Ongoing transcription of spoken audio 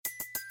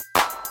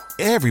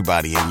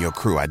Everybody in your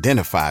crew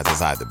identifies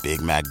as either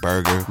Big Mac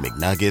Burger,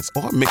 McNuggets,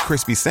 or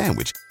McCrispy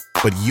Sandwich.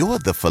 But you're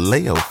the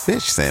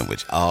Filet-O-Fish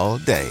Sandwich all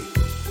day.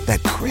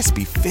 That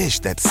crispy fish,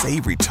 that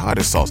savory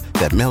tartar sauce,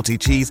 that melty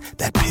cheese,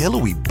 that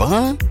pillowy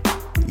bun.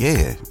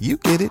 Yeah, you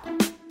get it.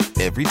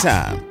 Every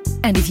time.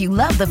 And if you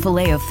love the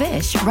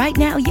Filet-O-Fish, right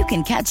now you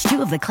can catch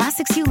two of the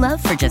classics you love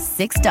for just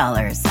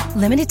 $6.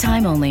 Limited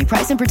time only.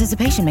 Price and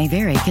participation may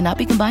vary. Cannot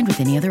be combined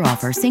with any other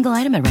offer. Single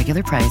item at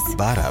regular price.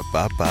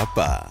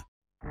 Ba-da-ba-ba-ba.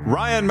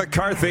 Ryan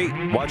McCarthy,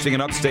 watching in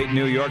upstate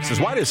New York,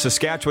 says, why does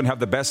Saskatchewan have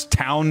the best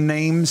town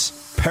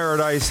names?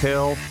 Paradise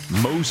Hill,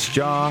 Moose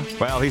Jaw.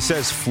 Well, he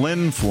says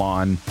Flin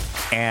Flon,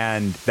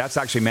 and that's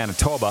actually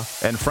Manitoba.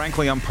 And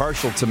frankly, I'm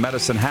partial to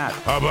Medicine Hat.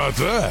 How about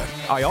that?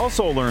 I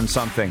also learn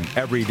something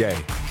every day.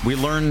 We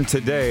learned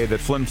today that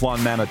Flin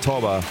Flon,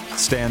 Manitoba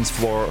stands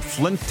for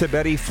Flint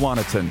Tibeti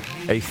Floniton,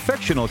 a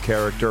fictional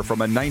character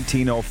from a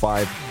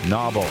 1905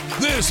 novel.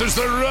 This is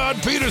the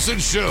Rod Peterson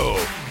Show.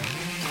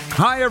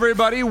 Hi,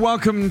 everybody.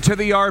 Welcome to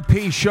the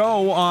RP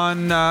Show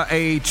on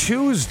a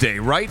Tuesday,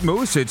 right,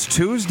 Moose? It's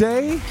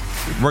Tuesday.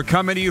 We're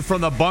coming to you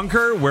from the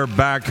bunker. We're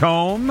back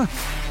home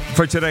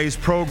for today's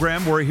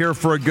program. We're here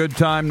for a good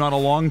time, not a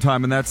long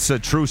time, and that's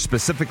true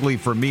specifically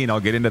for me, and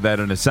I'll get into that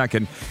in a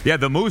second. Yeah,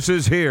 the Moose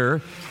is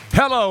here.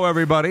 Hello,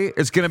 everybody.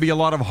 It's going to be a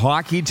lot of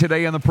hockey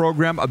today on the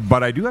program,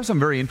 but I do have some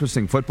very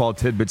interesting football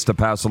tidbits to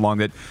pass along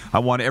that I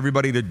want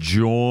everybody to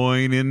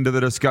join into the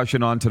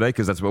discussion on today,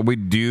 because that's what we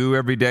do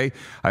every day.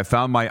 I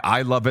found my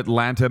I Love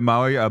Atlanta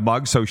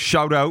mug, so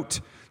shout out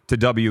to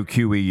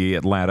WQEE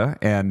Atlanta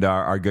and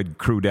our good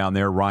crew down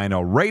there,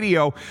 Rhino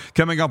Radio.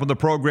 Coming up on the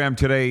program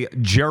today,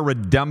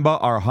 Jared Demba,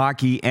 our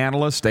hockey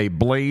analyst, a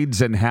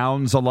Blades and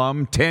Hounds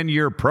alum,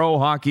 10-year pro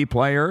hockey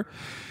player,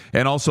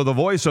 and also the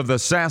voice of the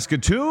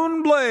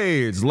Saskatoon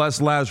Blades.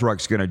 Les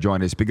Lazaruk's going to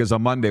join us because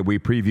on Monday we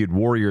previewed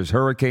Warriors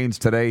Hurricanes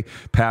today,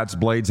 Pats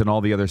Blades, and all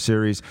the other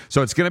series.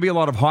 So it's going to be a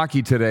lot of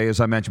hockey today, as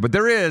I mentioned. But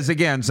there is,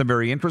 again, some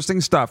very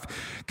interesting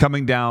stuff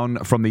coming down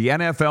from the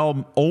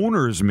NFL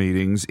owners'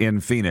 meetings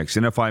in Phoenix.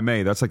 And if I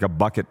may, that's like a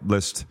bucket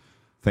list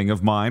thing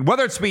of mine.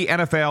 Whether it's be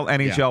NFL,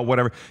 NHL,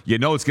 whatever, you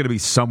know it's going to be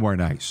somewhere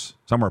nice,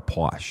 somewhere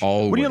posh.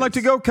 Always. Would you like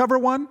to go cover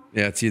one?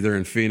 Yeah, it's either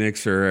in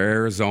Phoenix or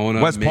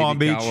Arizona, West maybe Palm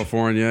Beach,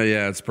 California.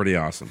 Yeah, it's pretty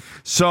awesome.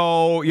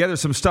 So, yeah,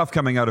 there's some stuff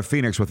coming out of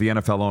Phoenix with the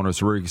NFL owners,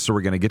 so we're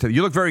going to get to it.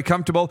 You look very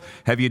comfortable.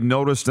 Have you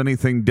noticed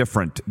anything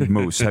different,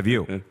 Moose? Have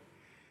you?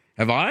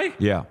 Have I?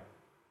 Yeah.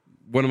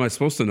 What am I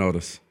supposed to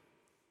notice?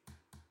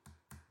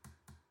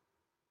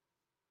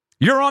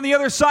 You're on the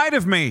other side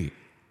of me.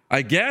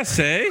 I guess,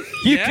 eh?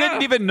 You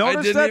didn't even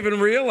notice I didn't even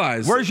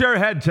realize. Where's your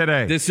head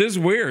today? This is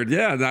weird.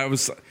 Yeah,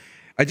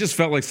 I just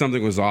felt like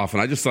something was off,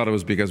 and I just thought it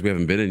was because we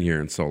haven't been in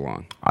here in so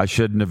long. I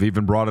shouldn't have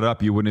even brought it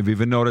up. You wouldn't have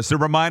even noticed. It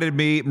reminds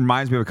me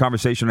of a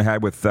conversation I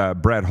had with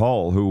Brett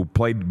Hull, who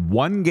played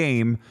one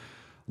game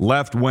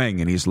left wing,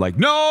 and he's like,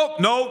 no.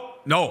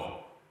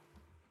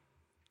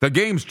 The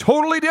game's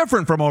totally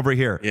different from over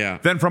here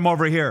than from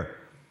over here.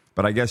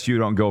 But I guess you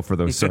don't go for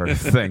those sort of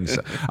things.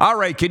 All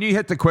right, can you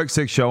hit the quick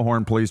six show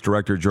horn, please,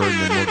 Director Jordan?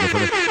 And we'll go for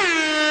How about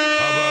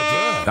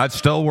that? That's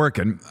still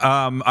working.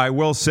 I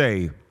will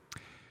say,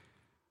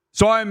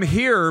 so I'm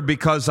here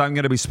because I'm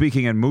going to be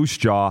speaking in Moose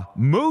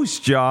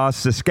Jaw,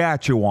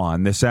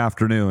 Saskatchewan this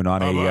afternoon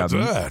on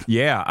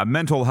a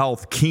mental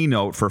health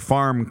keynote for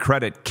Farm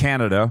Credit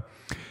Canada,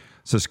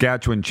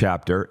 Saskatchewan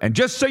chapter. And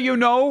just so you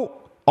know,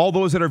 all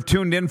those that have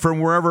tuned in from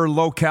wherever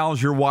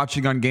locales you're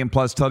watching on Game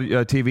Plus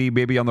TV,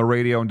 maybe on the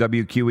radio and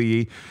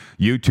WQEE,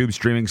 YouTube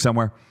streaming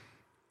somewhere.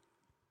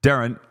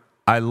 Darren,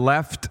 I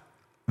left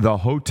the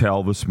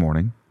hotel this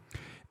morning,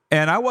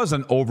 and I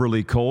wasn't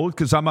overly cold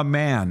because I'm a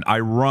man. I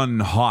run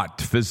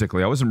hot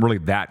physically. I wasn't really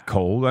that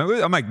cold.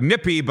 I'm like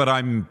nippy, but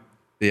I'm...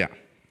 Yeah.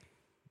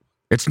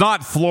 It's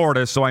not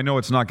Florida, so I know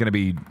it's not going to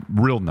be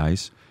real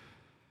nice.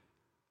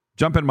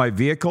 Jump in my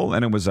vehicle,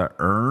 and it was a...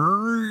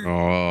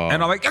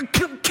 And I'm like,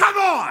 come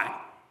on!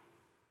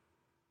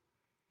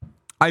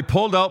 I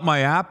pulled out my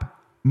app.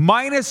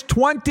 Minus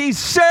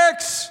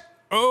 26!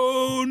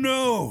 Oh,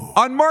 no.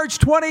 On March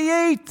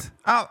 28th.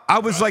 I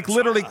was like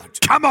literally,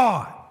 come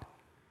on!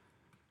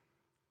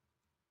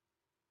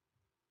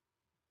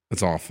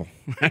 That's awful.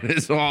 That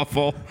is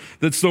awful.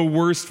 That's the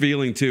worst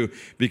feeling, too,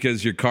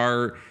 because your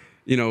car,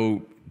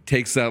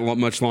 takes that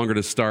much longer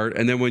to start.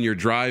 And then when you're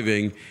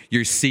driving,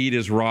 your seat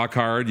is rock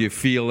hard. You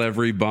feel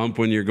every bump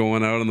when you're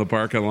going out in the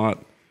parking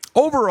lot.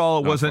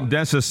 Overall, it wasn't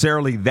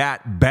necessarily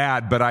that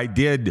bad, but I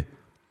did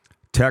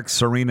text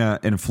Serena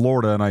in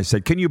Florida, and I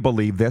said, can you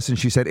believe this? And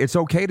she said, it's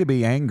okay to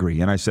be angry.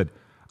 And I said,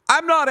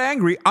 I'm not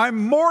angry. I'm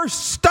more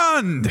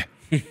stunned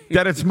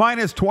that it's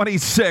minus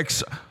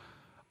 26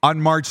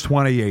 on March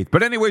 28th.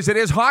 But anyways, it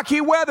is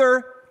hockey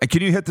weather. And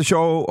can you hit the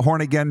show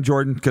horn again,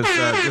 Jordan? Because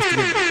just to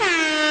get...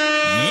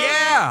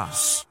 Yeah.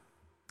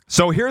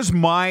 So here's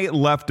my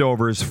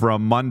leftovers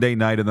from Monday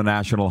night in the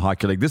National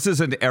Hockey League. This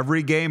isn't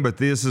every game, but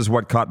this is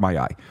what caught my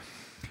eye.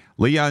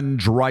 Leon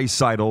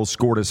Draisaitl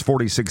scored his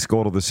 46th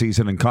goal of the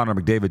season, and Connor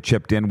McDavid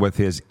chipped in with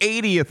his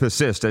 80th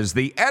assist as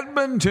the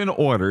Edmonton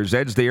Oilers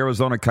edged the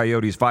Arizona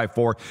Coyotes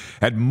 5-4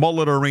 at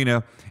Mullet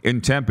Arena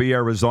in Tempe,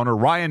 Arizona.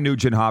 Ryan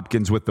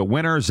Nugent-Hopkins with the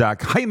winner.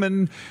 Zach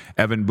Hyman,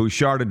 Evan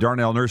Bouchard, and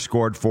Darnell Nurse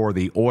scored for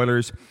the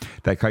Oilers.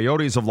 The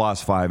Coyotes have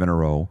lost 5 in a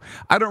row.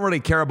 I don't really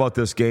care about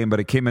this game,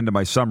 but it came into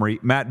my summary.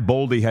 Matt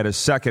Boldy had his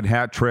second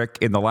hat trick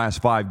in the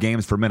last 5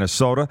 games for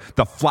Minnesota.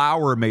 The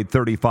Flower made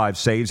 35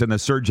 saves, and the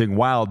Surging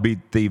Wild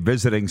beat the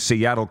visiting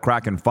Seattle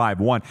Kraken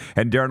 5-1.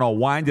 And Darren, I'll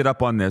wind it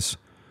up on this.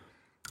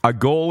 A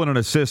goal and an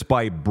assist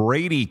by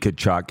Brady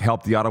Tkachuk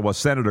helped the Ottawa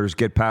Senators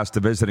get past the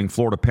visiting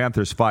Florida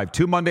Panthers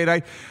 5-2 Monday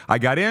night. I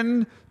got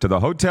in to the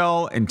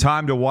hotel in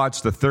time to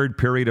watch the third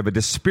period of a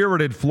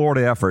dispirited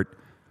Florida effort.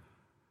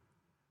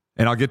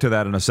 And I'll get to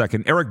that in a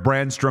second. Eric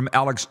Brandstrom,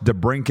 Alex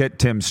DeBrincat,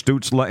 Tim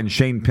Stützle, and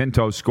Shane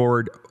Pinto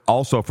scored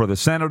also for the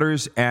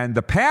Senators. And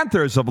the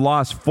Panthers have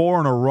lost 4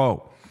 in a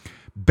row.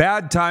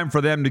 Bad time for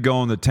them to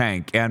go in the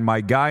tank. And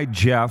my guy,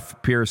 Jeff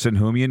Pearson,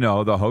 whom you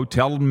know, the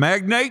hotel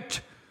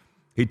magnate,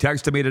 he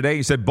texted me today.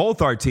 He said,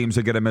 both our teams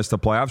are going to miss the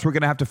playoffs. We're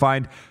going to have to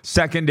find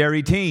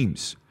secondary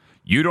teams.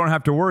 You don't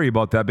have to worry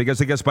about that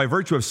because I guess by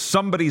virtue of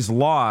somebody's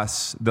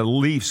loss, the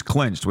Leafs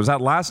clinched. Was that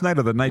last night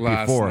or the night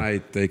before? Last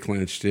night they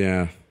clinched,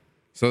 yeah.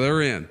 So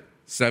they're in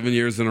 7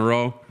 years in a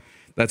row.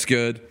 That's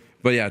good.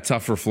 But yeah,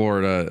 tough for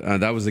Florida.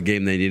 That was a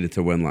game they needed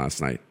to win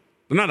last night.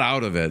 They're not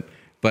out of it,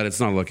 but it's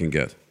not looking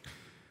good.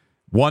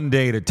 One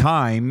day at a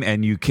time,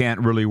 and you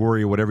can't really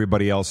worry what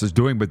everybody else is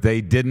doing, but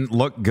they didn't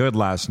look good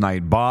last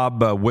night.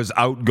 Bob was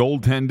out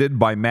goaltended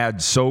by Mad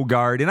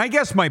Sogard. And I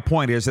guess my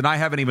point is, and I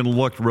haven't even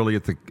looked really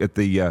at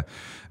the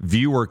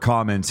viewer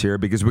comments here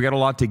because we got a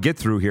lot to get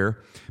through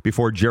here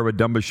before Jared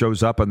Dumba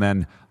shows up and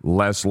then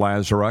Les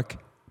Lazaruk,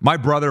 my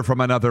brother from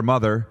another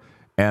mother,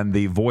 and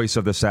the voice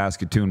of the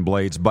Saskatoon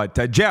Blades.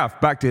 But Jeff,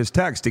 back to his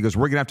text, he goes,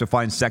 we're going to have to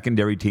find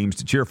secondary teams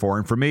to cheer for.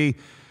 And for me,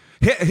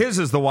 his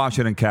is the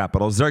Washington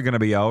Capitals. They're going to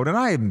be out. And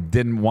I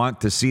didn't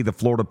want to see the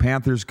Florida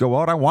Panthers go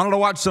out. I wanted to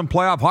watch some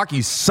playoff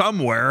hockey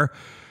somewhere.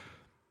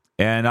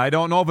 And I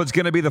don't know if it's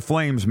going to be the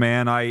Flames,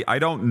 man. I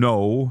don't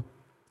know.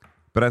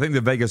 But I think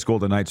the Vegas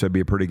Golden Knights would be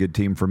a pretty good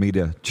team for me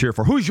to cheer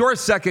for. Who's your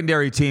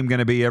secondary team going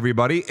to be,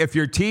 everybody? If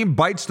your team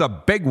bites the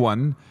big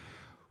one,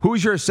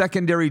 who's your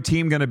secondary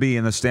team going to be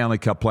in the Stanley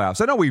Cup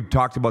playoffs? I know we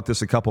talked about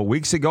this a couple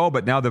weeks ago,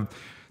 but now the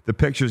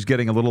picture's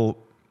getting a little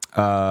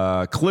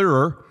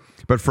clearer.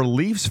 But for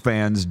Leafs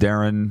fans,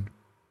 Darren,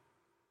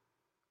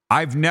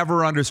 I've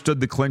never understood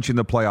the clinching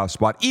the playoff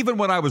spot. Even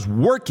when I was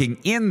working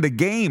in the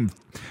game,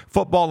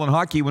 football and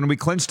hockey, when we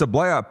clinched a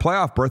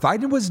playoff berth, I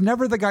was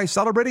never the guy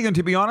celebrating. And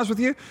to be honest with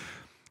you,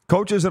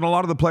 coaches and a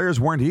lot of the players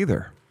weren't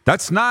either.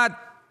 That's not...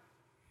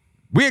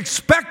 We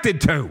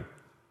expected to.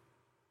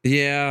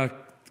 Yeah,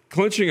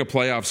 clinching a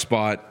playoff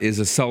spot is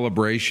a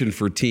celebration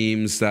for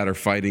teams that are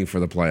fighting for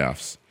the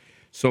playoffs.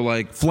 So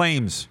like...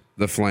 Flames.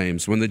 The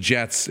Flames. When the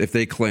Jets, if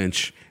they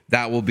clinch...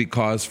 That will be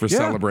cause for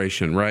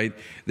celebration, right?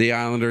 The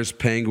Islanders,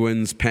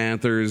 Penguins,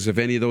 Panthers, if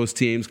any of those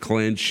teams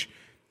clinch,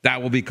 that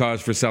will be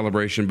cause for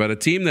celebration. But a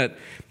team that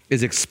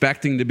is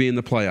expecting to be in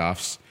the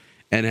playoffs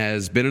and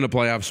has been in a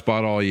playoff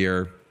spot all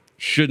year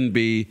shouldn't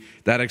be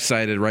that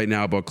excited right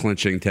now about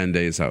clinching 10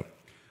 days out.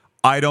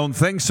 I don't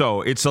think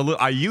so.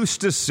 I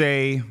used to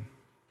say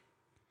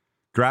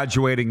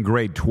graduating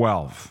grade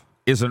 12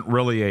 isn't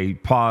really a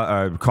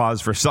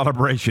cause for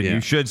celebration. Yeah.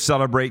 You should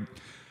celebrate.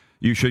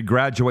 You should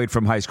graduate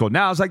from high school.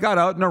 Now, as I got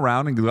out and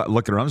around and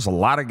looking around, there's a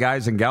lot of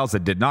guys and gals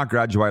that did not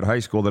graduate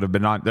high school that have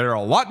been on. They're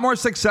a lot more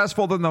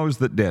successful than those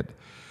that did.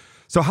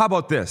 So how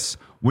about this?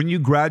 When you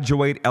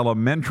graduate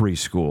elementary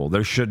school,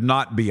 there should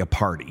not be a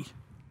party.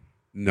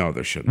 No,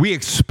 there shouldn't. We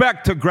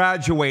expect to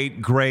graduate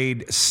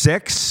grade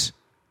 6.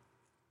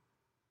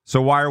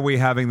 So why are we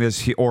having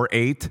this, or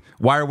 8?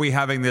 Why are we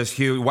having this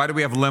huge? Why do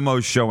we have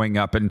limos showing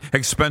up and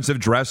expensive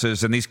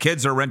dresses and these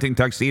kids are renting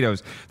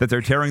tuxedos that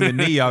they're tearing the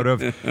knee out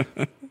of?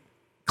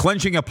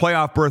 Clinching a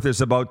playoff berth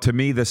is about, to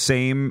me, the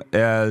same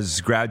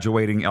as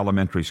graduating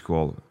elementary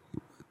school.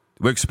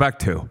 We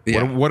expect to.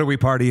 Yeah. What are we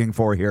partying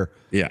for here?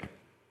 Yeah.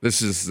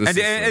 This is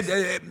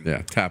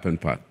tap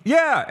and putt.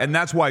 Yeah, and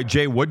that's why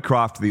Jay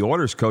Woodcroft, the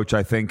Oilers coach,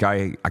 I think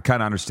I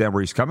kind of understand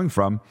where he's coming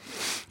from.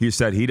 He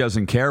said he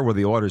doesn't care where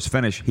the Oilers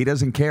finish. He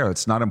doesn't care.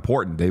 It's not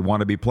important. They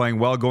want to be playing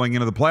well going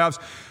into the playoffs.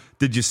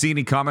 Did you see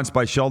any comments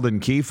by Sheldon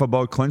Keefe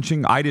about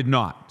clinching? I did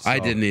not. So. I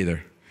didn't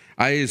either.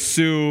 I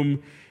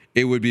assume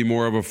it would be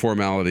more of a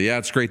formality. Yeah,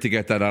 it's great to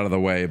get that out of the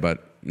way,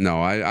 but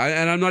no,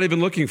 and I'm not even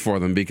looking for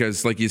them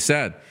because, like you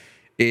said,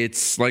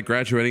 it's like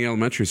graduating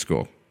elementary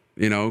school.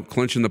 You know,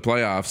 clinching the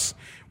playoffs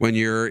when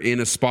you're in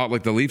a spot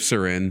like the Leafs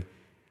are in,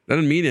 that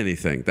doesn't mean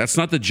anything. That's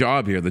not the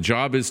job here. The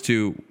job is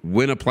to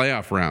win a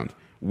playoff round,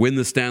 win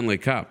the Stanley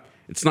Cup.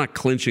 It's not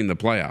clinching the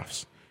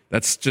playoffs.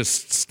 That's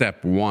just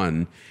step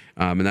one,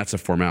 and that's a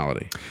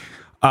formality.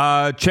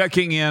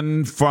 Checking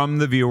in from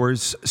the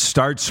viewers.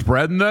 Start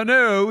spreading the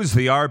news.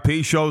 The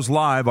RP show's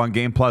live on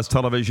Game Plus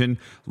Television,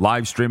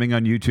 live streaming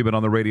on YouTube and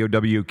on the radio,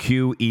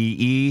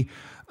 WQEE.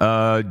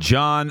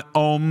 John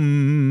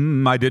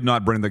Ohm, I did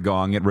not bring the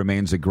gong. It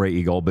remains a Gray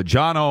Eagle. But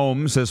John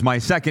Ohm says, my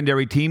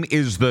secondary team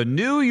is the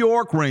New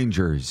York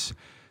Rangers.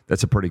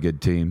 That's a pretty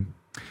good team.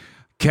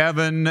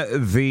 Kevin,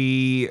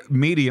 the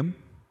medium,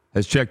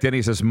 has checked in.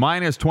 He says,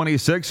 minus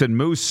 26, and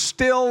Moose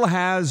still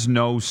has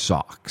no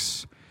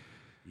socks.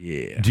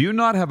 Yeah. Do you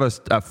not have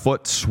a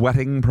foot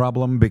sweating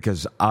problem?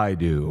 Because I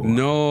do.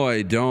 No,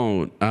 I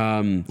don't.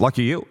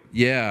 Lucky you.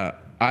 Yeah,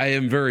 I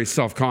am very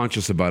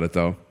self-conscious about it,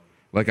 though.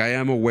 Like, I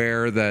am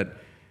aware that,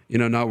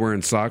 not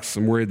wearing socks,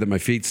 I'm worried that my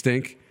feet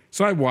stink.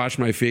 So I wash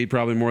my feet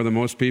probably more than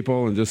most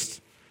people and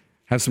just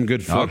have some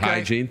good foot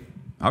hygiene.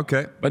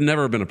 Okay. But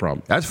never been a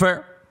problem. That's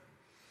fair.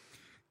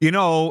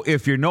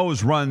 If your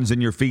nose runs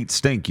and your feet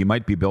stink, you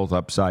might be built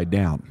upside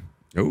down.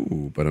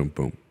 Oh,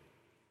 boom.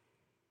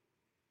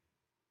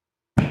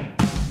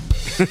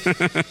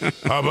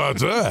 How about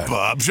that?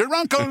 Bob's your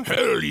uncle.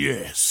 Hell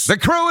yes. The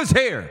crew is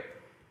here.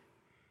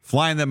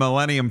 Flying the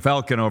Millennium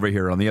Falcon over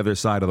here on the other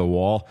side of the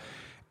wall.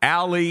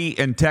 Allie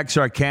in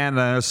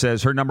Texarkana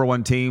says her number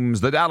one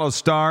team's the Dallas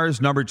Stars.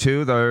 Number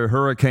two, the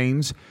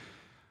Hurricanes.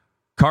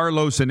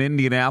 Carlos in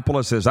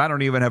Indianapolis says, I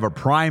don't even have a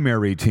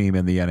primary team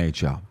in the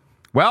NHL.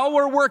 Well,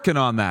 we're working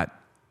on that.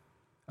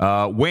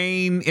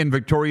 Wayne in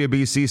Victoria,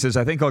 BC says,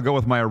 I think I'll go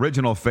with my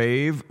original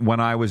fave when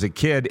I was a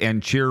kid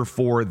and cheer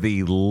for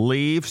the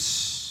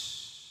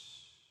Leafs.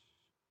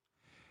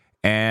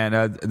 And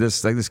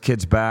this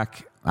kid's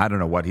back. I don't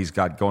know what he's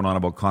got going on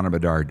about Connor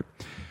Bedard.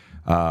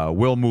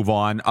 We'll move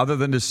on. Other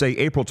than to say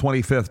April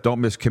 25th,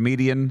 don't miss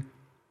comedian,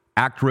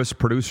 actress,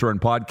 producer,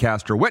 and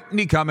podcaster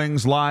Whitney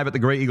Cummings live at the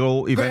Grey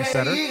Eagle Event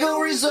Center. Eagle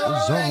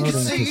Resort and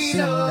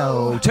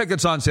Casino.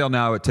 Tickets on sale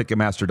now at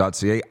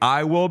Ticketmaster.ca.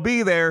 I will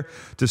be there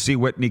to see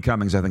Whitney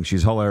Cummings. I think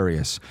she's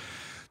hilarious.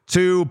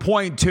 To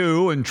point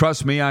two, and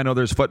trust me, I know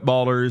there's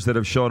footballers that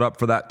have showed up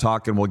for that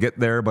talk, and we'll get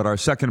there, but our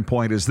second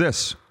point is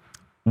this.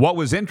 What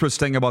was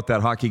interesting about that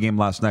hockey game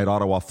last night,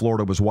 Ottawa,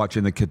 Florida, was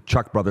watching the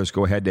Tkachuk brothers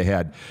go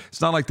head-to-head. It's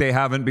not like they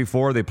haven't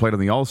before. They played in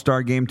the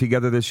All-Star game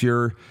together this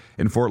year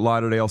in Fort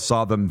Lauderdale,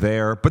 saw them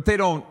there. But they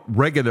don't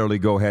regularly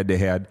go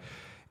head-to-head.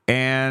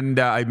 And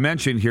I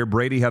mentioned here,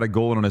 Brady had a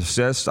goal and an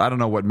assist. I don't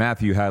know what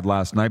Matthew had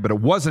last night, but it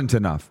wasn't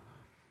enough.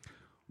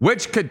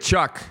 Which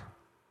Tkachuk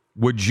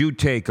would you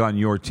take on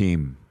your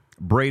team,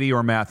 Brady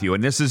or Matthew?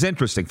 And this is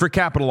interesting. For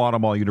Capital Auto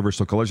Mall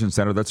Universal Collision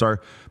Center, that's our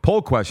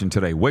poll question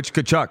today. Which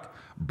Tkachuk?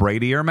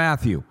 Brady or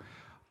Matthew?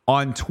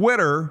 On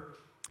Twitter,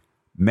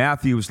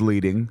 Matthew's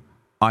leading.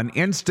 On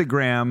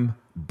Instagram,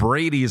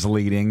 Brady's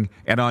leading.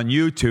 And on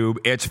YouTube,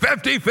 it's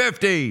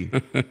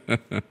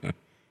 50-50.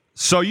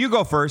 So you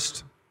go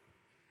first.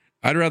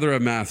 I'd rather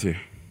have Matthew.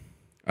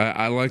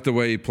 I like the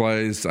way he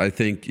plays. I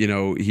think,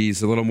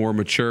 he's a little more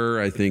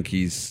mature. I think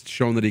he's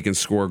shown that he can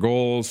score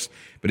goals,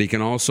 but he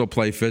can also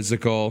play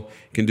physical,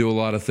 can do a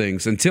lot of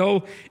things.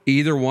 Until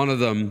either one of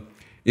them,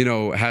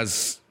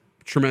 has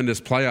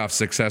tremendous playoff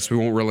success, we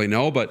won't really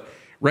know. But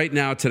right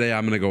now, today,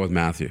 I'm going to go with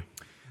Matthew.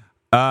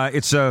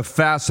 It's a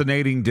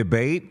fascinating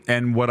debate,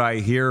 and what I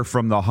hear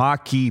from the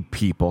hockey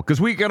people,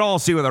 because we can all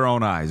see with our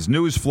own eyes,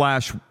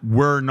 newsflash,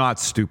 we're not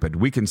stupid.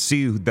 We can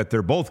see that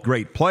they're both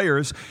great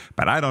players,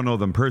 but I don't know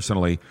them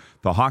personally.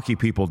 The hockey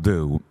people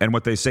do, and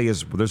what they say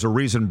is there's a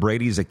reason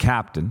Brady's a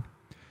captain.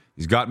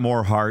 He's got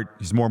more heart,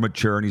 he's more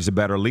mature, and he's a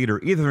better leader,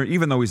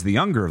 even though he's the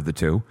younger of the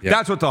two. Yep.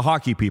 That's what the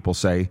hockey people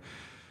say.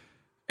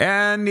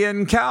 And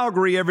in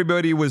Calgary,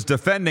 everybody was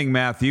defending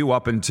Matthew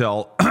up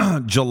until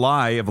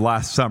July of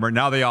last summer.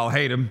 Now they all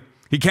hate him.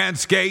 He can't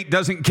skate,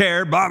 doesn't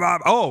care, blah, blah.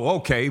 Oh,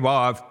 okay.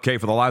 Well, okay,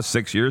 for the last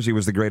 6 years, he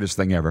was the greatest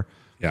thing ever.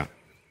 Yeah.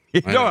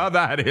 You know how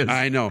that is.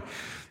 I know.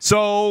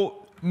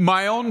 So,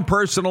 my own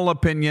personal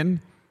opinion,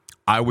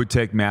 I would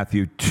take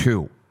Matthew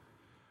too.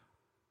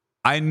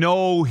 I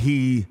know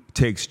he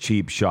takes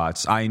cheap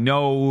shots. I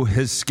know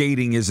his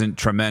skating isn't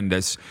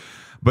tremendous.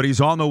 But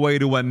he's on the way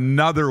to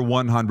another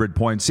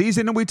 100-point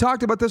season. And we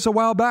talked about this a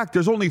while back.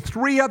 There's only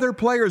 3 other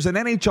players in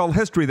NHL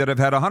history that have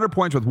had 100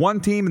 points with one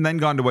team and then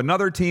gone to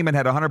another team and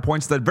had 100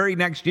 points the very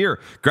next year.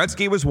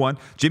 Gretzky was one,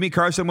 Jimmy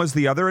Carson was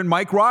the other, and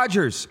Mike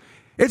Rogers.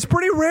 It's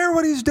pretty rare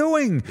what he's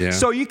doing. Yeah.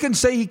 So you can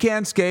say he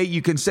can't skate,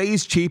 you can say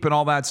he's cheap and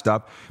all that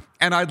stuff.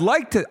 And I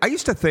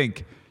used to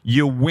think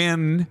you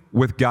win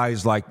with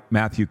guys like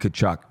Matthew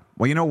Tkachuk.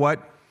 Well, you know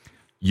what?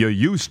 You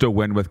used to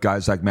win with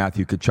guys like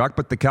Matthew Tkachuk,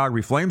 but the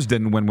Calgary Flames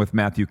didn't win with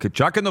Matthew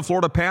Tkachuk, and the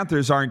Florida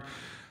Panthers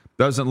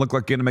doesn't look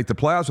like going to make the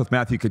playoffs with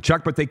Matthew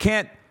Tkachuk, but they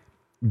can't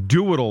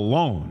do it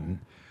alone.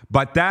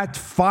 But that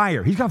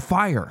fire, he's got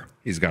fire.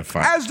 He's got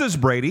fire. As does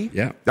Brady.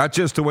 Yeah. That's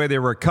just the way they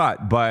were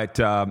cut. But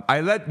I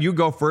let you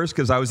go first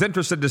because I was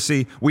interested to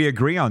see we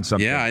agree on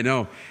something. Yeah, I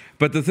know.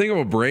 But the thing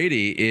about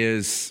Brady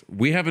is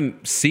we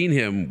haven't seen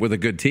him with a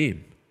good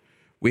team.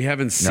 We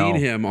haven't seen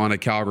him on a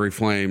Calgary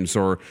Flames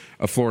or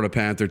a Florida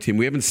Panther team.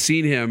 We haven't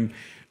seen him,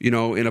 in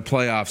a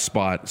playoff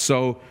spot.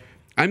 So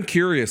I'm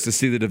curious to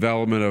see the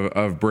development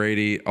of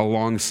Brady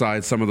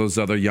alongside some of those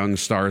other young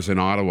stars in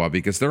Ottawa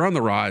because they're on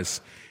the rise.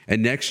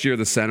 And next year,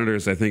 the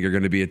Senators, I think, are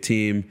going to be a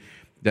team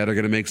that are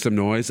going to make some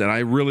noise. And I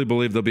really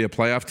believe they'll be a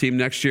playoff team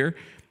next year.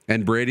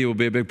 And Brady will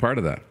be a big part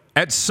of that.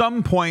 At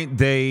some point,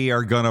 they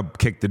are going to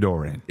kick the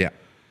door in. Yeah.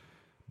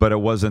 But it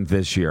wasn't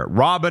this year.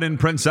 Robin in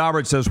Prince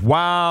Albert says,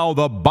 wow,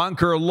 the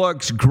bunker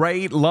looks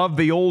great. Love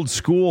the old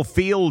school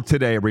feel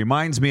today.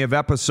 Reminds me of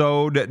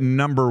episode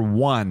number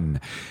 1.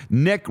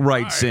 Nick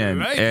writes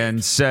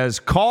and says,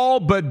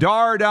 call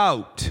Bedard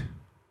out.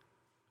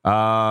 No,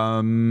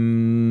 I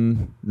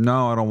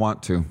don't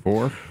want to.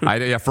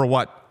 For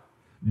what?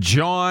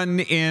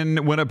 John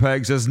in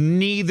Winnipeg says,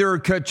 neither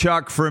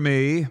Kachuk for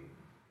me.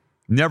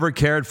 Never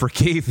cared for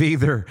Keith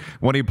either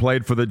when he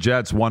played for the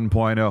Jets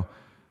 1.0.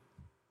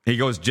 He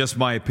goes, just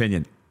my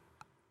opinion.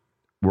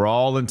 We're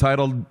all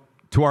entitled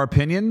to our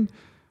opinion.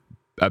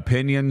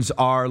 Opinions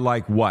are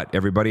like what?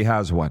 Everybody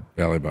has one.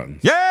 Belly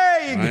buttons.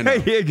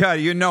 Yay! You got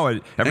it. You know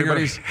it.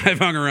 I've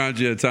hung around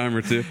you a time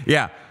or two.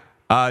 Yeah.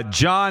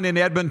 John in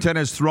Edmonton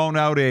has thrown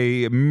out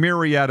a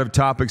myriad of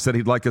topics that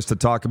he'd like us to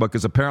talk about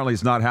because apparently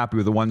he's not happy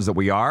with the ones that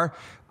we are.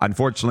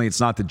 Unfortunately,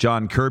 it's not the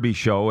John Kirby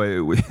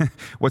show.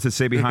 What's it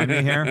say behind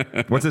me here?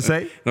 What's it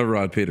say? The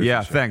Rod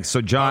Peterson show. Thanks.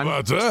 So, John, how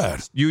about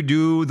that? You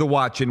do the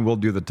watching, we'll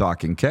do the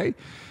talking, okay?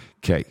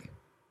 Okay.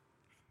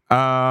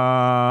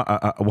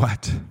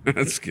 What?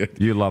 That's good.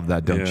 You love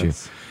that, don't you?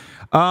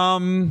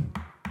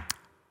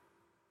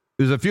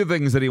 There's a few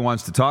things that he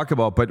wants to talk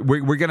about, but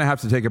we're going to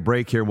have to take a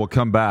break here. We'll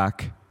come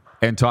back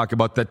and talk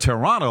about the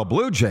Toronto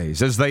Blue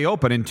Jays as they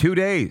open in 2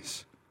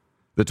 days.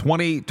 The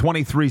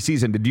 2023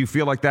 season. Did you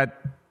feel like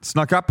that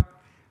snuck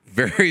up?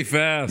 Very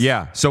fast.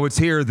 Yeah. So it's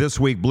here this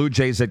week. Blue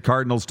Jays at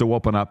Cardinals to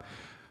open up.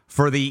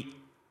 For the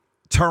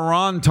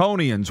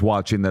Torontonians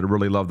watching that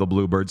really love the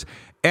Bluebirds.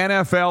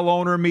 NFL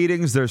owner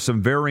meetings. There's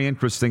some very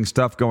interesting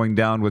stuff going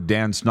down with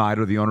Dan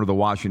Snyder, the owner of the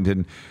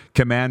Washington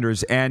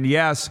Commanders. And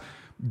yes,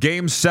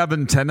 Game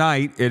 7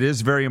 tonight, it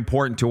is very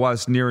important to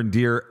us, near and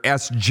dear.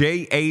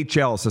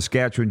 SJHL,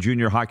 Saskatchewan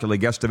Junior Hockey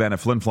League, Estevan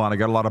and Flin Flon. I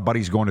got a lot of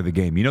buddies going to the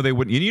game. You know they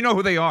wouldn't. You know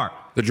who they are.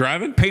 The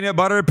driving? Peanut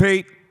Butter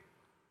Pete,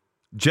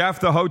 Jeff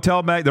the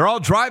Hotel Mag. They're all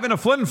driving to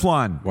Flin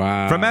Flon.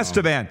 Wow. From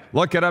Estevan.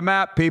 Look at a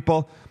map,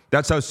 people.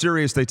 That's how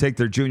serious they take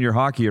their junior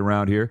hockey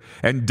around here.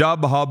 And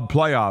Dub Hub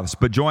playoffs.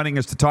 But joining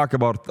us to talk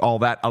about all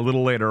that a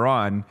little later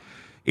on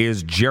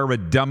is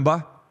Jared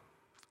Dumba,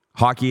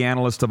 hockey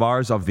analyst of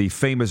ours of the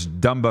famous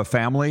Dumba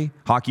family,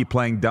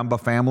 hockey-playing Dumba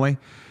family,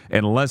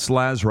 and Les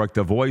Lazaruk,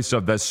 the voice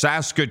of the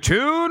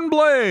Saskatoon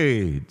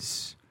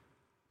Blades.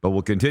 But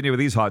we'll continue with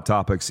these hot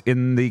topics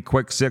in the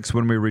Quick Six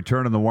when we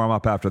return in the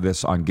warm-up after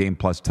this on Game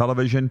Plus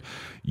Television,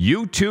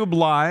 YouTube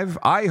Live,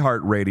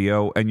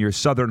 iHeartRadio, and your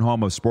southern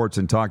home of sports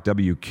and talk,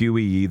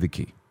 WQEE, The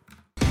Key.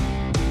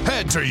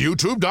 Head to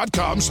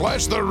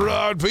youtube.com/The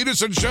Rod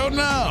Peterson Show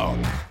now.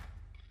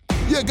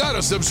 You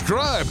gotta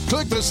subscribe.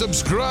 Click the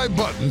subscribe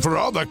button for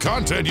all the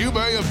content you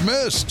may have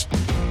missed.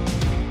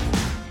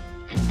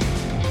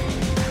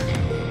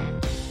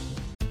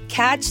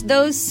 Catch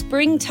those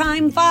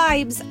springtime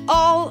vibes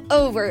all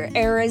over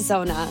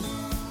Arizona.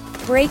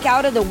 Break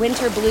out of the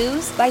winter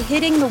blues by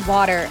hitting the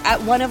water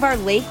at one of our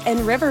lake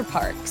and river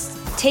parks.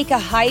 Take a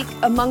hike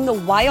among the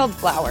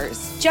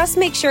wildflowers. Just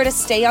make sure to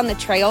stay on the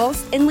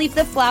trails and leave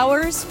the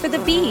flowers for the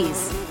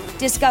bees.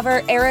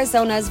 Discover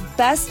Arizona's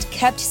best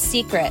kept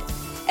secret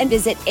and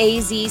visit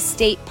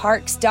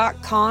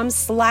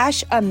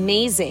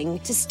azstateparks.com/amazing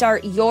to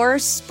start your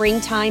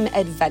springtime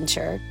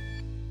adventure.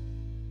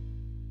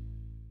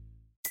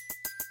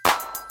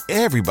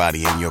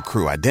 Everybody in your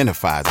crew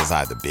identifies as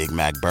either Big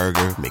Mac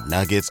Burger,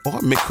 McNuggets, or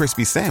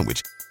McCrispy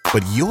Sandwich.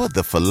 But you're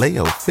the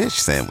Filet-O-Fish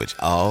Sandwich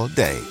all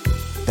day.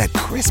 That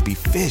crispy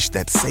fish,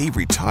 that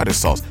savory tartar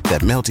sauce,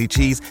 that melty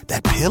cheese,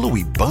 that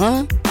pillowy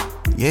bun.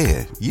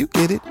 Yeah, you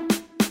get it.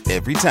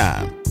 Every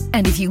time.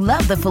 And if you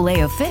love the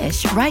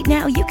Filet-O-Fish, right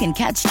now you can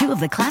catch 2 of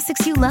the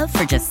classics you love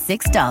for just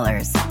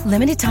 $6.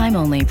 Limited time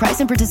only. Price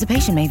and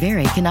participation may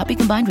vary. Cannot be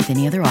combined with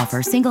any other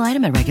offer. Single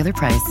item at regular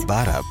price.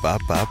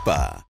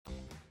 Ba-da-ba-ba-ba.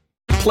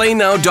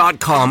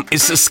 PlayNow.com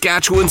is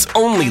Saskatchewan's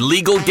only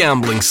legal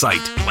gambling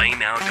site.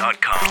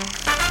 PlayNow.com.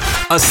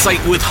 A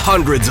site with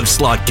hundreds of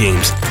slot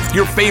games,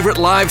 your favorite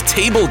live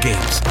table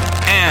games,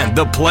 and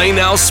the Play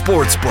Now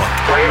Sportsbook.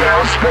 Play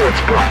Now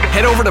Sportsbook.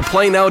 Head over to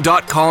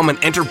PlayNow.com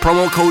and enter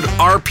promo code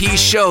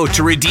RPSHOW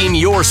to redeem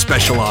your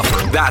special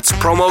offer. That's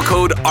promo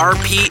code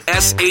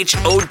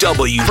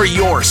RPSHOW for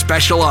your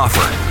special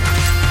offer.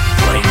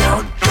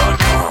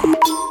 PlayNow.com.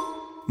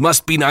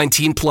 Must be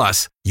 19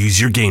 plus.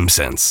 Use your game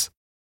sense.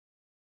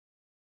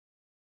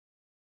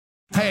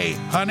 Hey,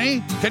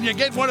 honey, can you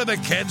get one of the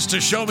kids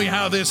to show me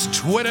how this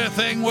Twitter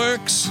thing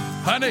works?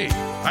 Honey,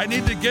 I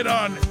need to get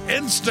on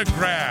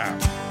Instagram.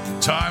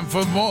 Time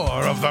for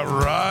more of the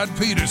Rod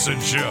Peterson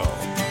Show.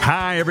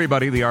 Hi,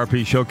 everybody. The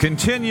RP Show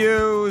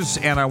continues,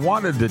 and I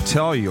wanted to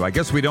tell you, I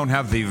guess we don't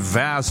have the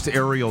vast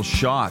aerial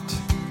shot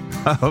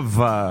of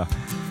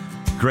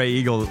Grey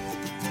Eagle.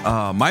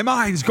 My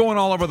mind's going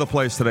all over the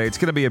place today. It's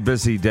going to be a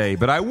busy day,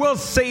 but I will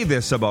say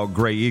this about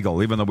Grey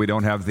Eagle, even though we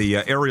don't have the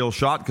aerial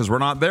shot because we're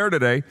not there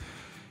today.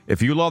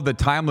 If you love the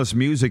timeless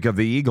music of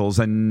the Eagles,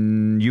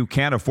 and you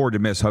can't afford to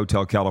miss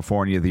Hotel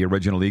California, the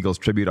original Eagles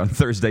tribute on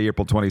Thursday,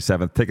 April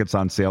 27th. Tickets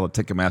on sale at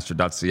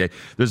Ticketmaster.ca.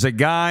 There's a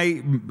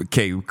guy,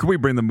 okay, can we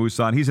bring the Moose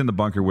on? He's in the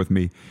bunker with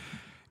me.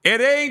 It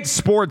ain't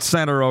Sports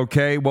Center,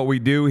 okay, what we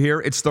do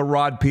here. It's the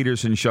Rod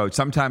Peterson Show.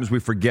 Sometimes we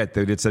forget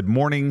that it's a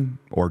morning,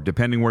 or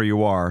depending where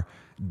you are,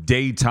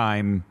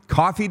 daytime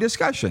coffee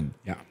discussion.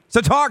 Yeah. It's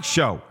a talk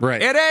show.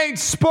 Right. It ain't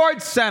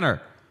Sports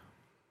Center.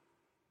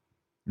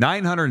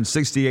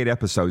 968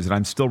 episodes, and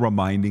I'm still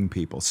reminding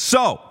people.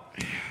 So,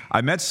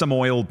 I met some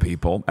oil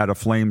people at a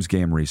Flames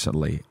game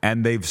recently,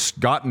 and they've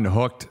gotten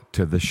hooked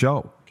to the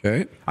show.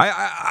 Okay.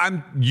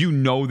 I'm you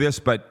know this,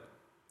 but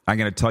I'm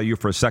going to tell you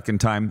for a second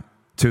time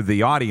to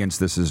the audience,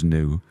 this is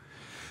new.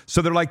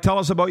 So they're like, tell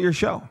us about your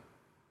show.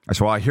 I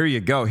said, well, here you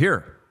go.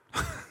 Here.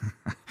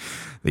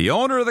 The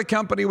owner of the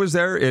company was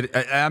there.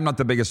 I'm not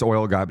the biggest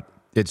oil guy, but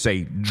it's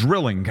a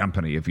drilling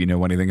company, if you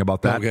know anything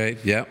about that. Okay,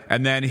 yeah.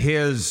 And then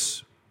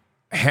his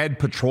head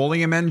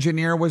petroleum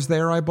engineer was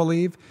there, I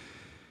believe.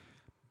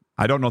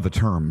 I don't know the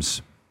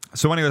terms.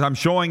 So anyways, I'm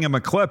showing him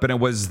a clip, and it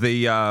was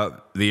the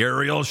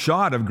aerial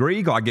shot of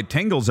Griegel. I get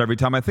tingles every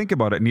time I think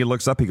about it. And he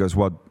looks up, he goes,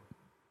 well,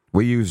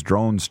 we use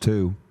drones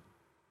too.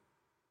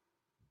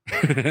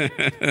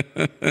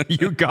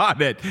 You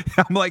got it.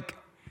 I'm like,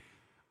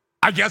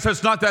 I guess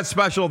it's not that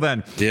special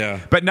then. Yeah.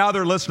 But now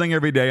they're listening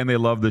every day, and they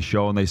love the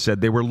show. And they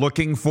said they were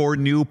looking for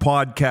new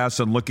podcasts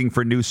and looking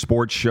for new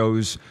sports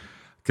shows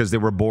because they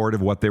were bored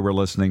of what they were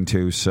listening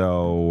to.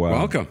 So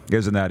welcome.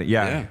 Isn't that it?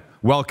 Yeah.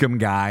 Welcome,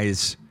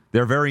 guys.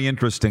 They're very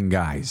interesting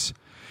guys.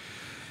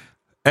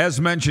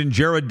 As mentioned,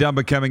 Jared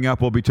Dumba coming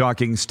up. We'll be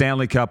talking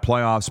Stanley Cup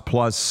playoffs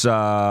plus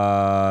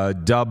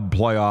dub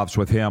playoffs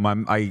with him.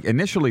 I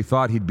initially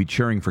thought he'd be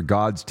cheering for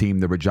God's team,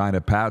 the Regina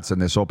Pats, in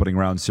this opening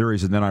round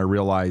series, and then I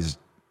realized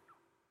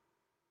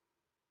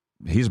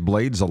he's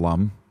Blades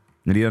alum,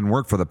 and he doesn't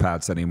work for the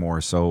Pats anymore,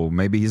 so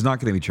maybe he's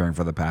not going to be cheering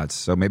for the Pats.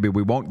 So maybe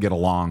we won't get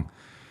along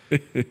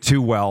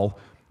too well.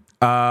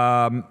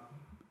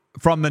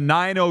 From the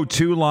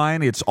 902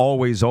 line, it's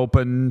always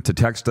open to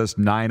text us,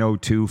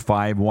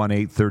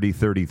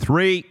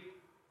 902-518-3033.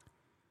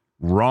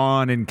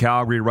 Ron in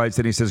Calgary writes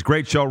in, he says,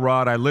 great show,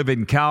 Rod. I live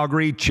in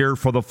Calgary, cheer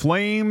for the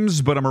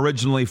Flames, but I'm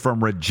originally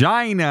from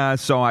Regina,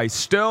 so I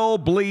still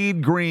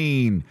bleed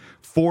green.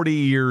 40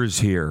 years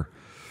here.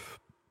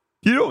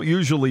 You don't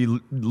usually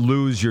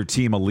lose your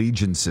team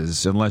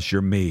allegiances unless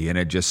you're me, and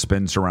it just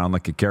spins around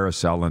like a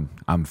carousel, and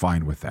I'm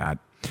fine with that.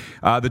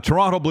 The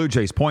Toronto Blue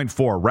Jays, point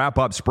 4, wrap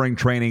up spring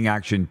training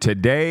action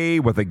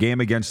today with a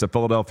game against the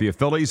Philadelphia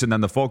Phillies, and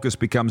then the focus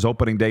becomes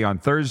opening day on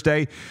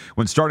Thursday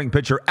when starting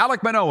pitcher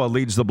Alek Manoah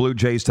leads the Blue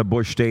Jays to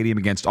Busch Stadium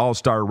against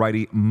all-star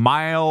righty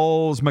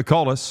Miles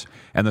McCullough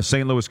and the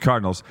St. Louis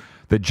Cardinals.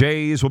 The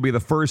Jays will be the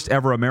first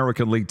ever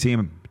American League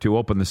team to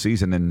open the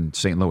season in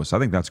St. Louis. I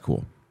think that's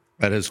cool.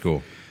 That is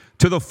cool.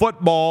 To the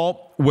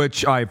football,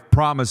 which I've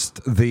promised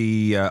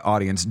the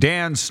audience,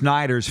 Dan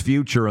Snyder's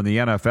future in the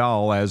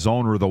NFL as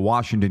owner of the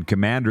Washington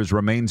Commanders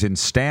remains in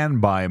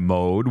standby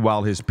mode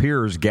while his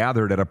peers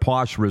gathered at a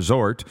posh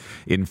resort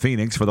in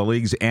Phoenix for the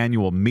league's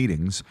annual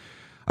meetings.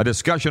 A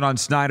discussion on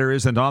Snyder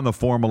isn't on the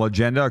formal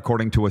agenda,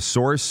 according to a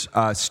source.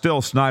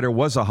 Still, Snyder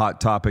was a hot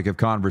topic of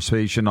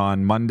conversation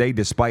on Monday,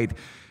 despite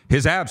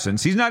his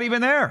absence. He's not even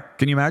there.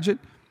 Can you imagine?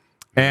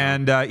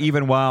 And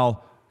even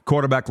while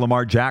quarterback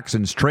Lamar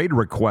Jackson's trade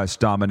request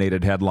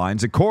dominated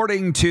headlines.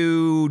 According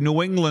to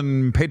New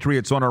England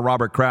Patriots owner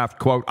Robert Kraft,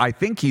 quote, I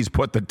think he's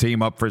put the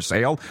team up for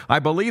sale. I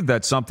believe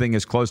that something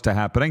is close to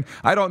happening.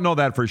 I don't know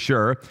that for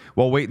sure.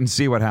 We'll wait and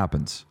see what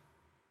happens.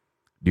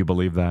 Do you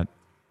believe that?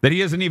 That he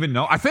doesn't even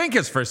know? I think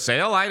it's for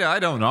sale. I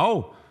don't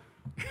know.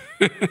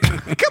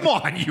 Come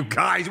on, you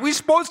guys. We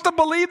supposed to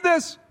believe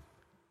this?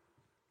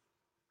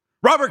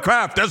 Robert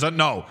Kraft doesn't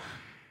know.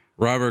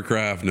 Robert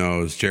Kraft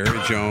knows. Jerry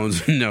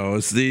Jones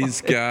knows.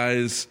 These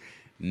guys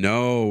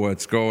know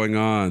what's going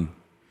on.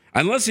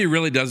 Unless he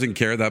really doesn't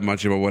care that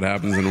much about what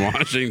happens in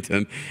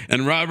Washington.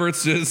 And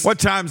Robert's just... What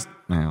times...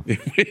 Are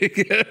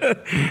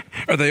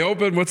they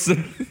open? What's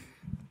the...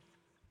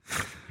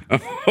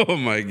 Oh,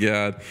 my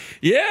God.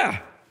 Yeah.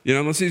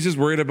 Unless he's just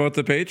worried about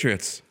the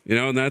Patriots.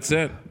 And that's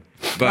it.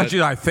 But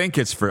actually, I think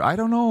it's for... I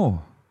don't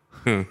know.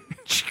 Huh.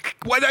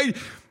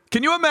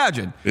 Can you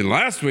imagine? In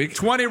last week,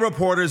 20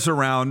 reporters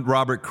around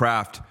Robert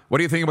Kraft. What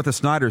do you think about the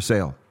Snyder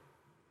sale?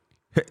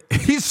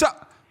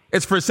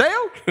 It's for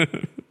sale?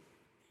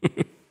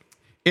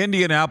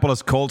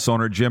 Indianapolis Colts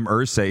owner Jim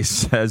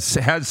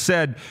Irsay has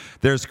said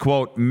there's,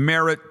 quote,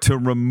 merit to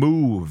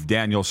remove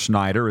Daniel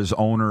Snyder as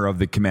owner of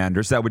the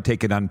Commanders. That would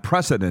take an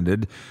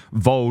unprecedented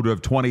vote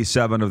of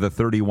 27 of the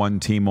 31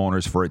 team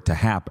owners for it to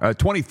happen.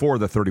 24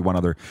 of the 31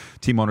 other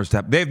team owners to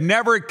happen. They've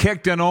never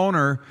kicked an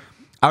owner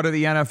out of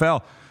the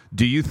NFL.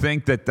 Do you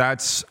think that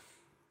that's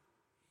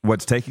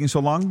what's taking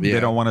so long? Yeah. They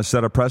don't want to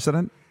set a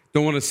precedent?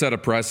 Don't want to set a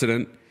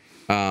precedent.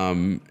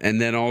 And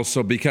then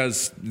also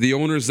because the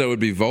owners that would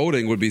be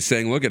voting would be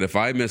saying, look, if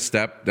I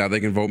misstep, now they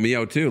can vote me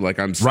out too. Like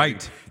I'm setting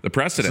the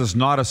precedent. This is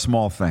not a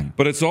small thing.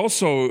 But it's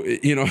also,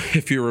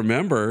 if you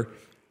remember,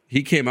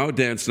 he came out,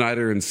 Dan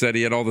Snyder, and said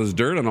he had all this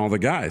dirt on all the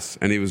guys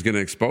and he was going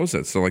to expose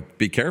it. So,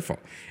 be careful.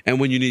 And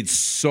when you need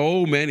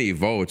so many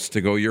votes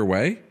to go your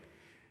way,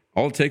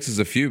 all it takes is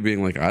a few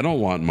being like, I don't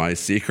want my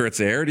secrets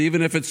aired,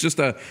 even if it's just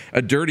a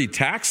dirty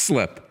tax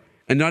slip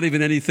and not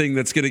even anything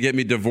that's going to get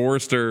me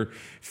divorced or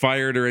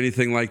fired or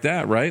anything like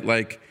that, right?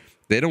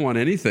 They don't want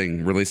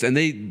anything released. And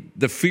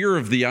the fear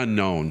of the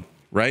unknown,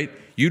 right?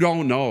 You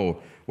don't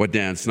know what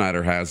Dan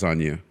Snyder has on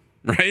you.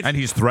 Right? And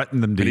he's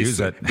threatened them to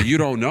use it. You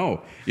don't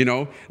know.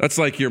 That's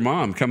like your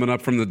mom coming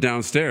up from the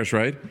downstairs,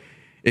 right?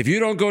 If you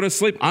don't go to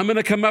sleep, I'm going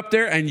to come up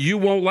there and you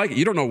won't like it.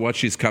 You don't know what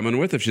she's coming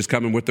with, if she's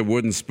coming with the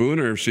wooden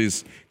spoon or if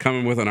she's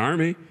coming with an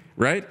army,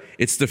 right?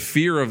 It's the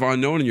fear of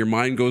unknown and your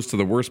mind goes to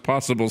the worst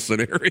possible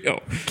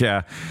scenario.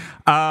 Yeah.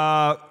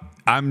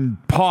 I'm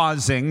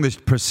pausing the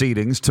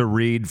proceedings to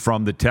read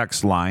from the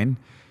text line.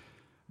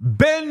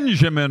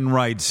 Benjamin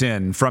writes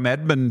in from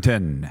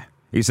Edmonton.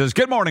 He says,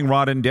 good morning,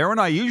 Rod and Darren.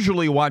 I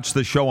usually watch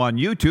the show on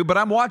YouTube, but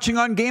I'm watching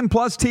on Game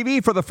Plus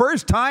TV for the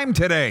first time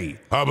today.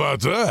 How about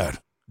that?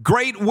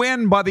 Great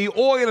win by the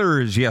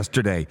Oilers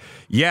yesterday.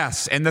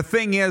 Yes, and the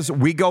thing is,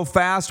 we go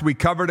fast. We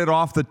covered it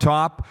off the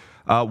top.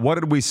 What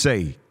did we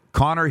say?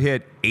 Connor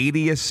hit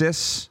 80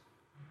 assists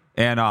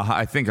and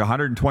I think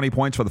 120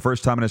 points for the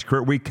first time in his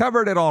career. We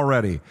covered it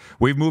already.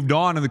 We've moved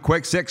on in the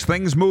quick six.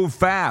 Things move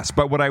fast.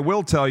 But what I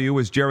will tell you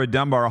is Jared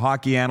Dunbar, a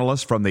hockey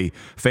analyst from the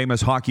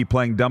famous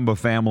hockey-playing Dumba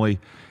family,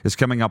 is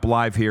coming up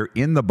live here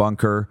in the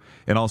bunker,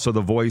 and also the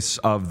voice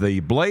of the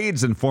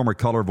Blades and former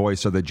color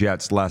voice of the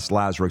Jets, Les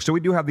Lazaruk. So we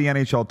do have the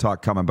NHL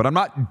talk coming. But I'm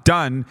not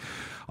done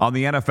on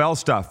the NFL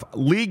stuff.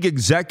 League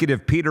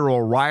executive Peter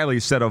O'Reilly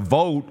said a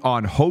vote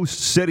on host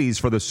cities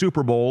for the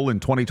Super Bowl in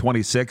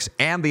 2026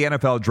 and the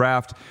NFL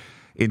draft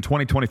in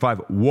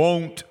 2025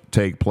 won't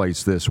take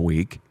place this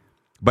week,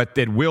 but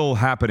it will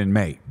happen in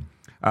May.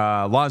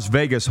 Las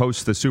Vegas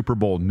hosts the Super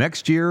Bowl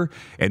next year,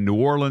 and New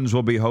Orleans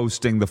will be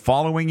hosting the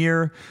following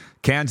year.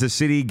 Kansas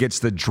City gets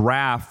the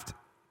draft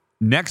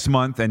next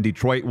month, and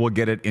Detroit will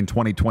get it in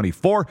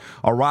 2024.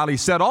 O'Reilly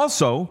said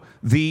also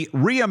the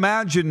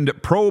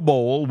reimagined Pro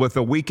Bowl with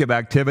a week of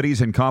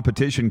activities and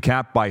competition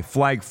capped by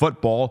flag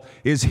football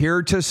is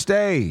here to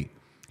stay.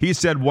 He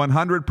said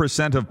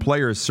 100% of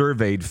players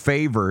surveyed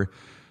favor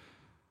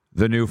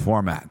the new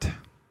format.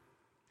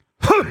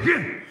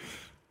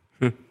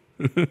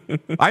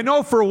 I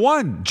know for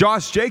one,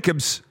 Josh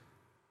Jacobs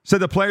said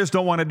the players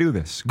don't want to do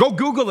this. Go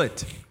Google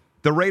it.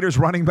 The Raiders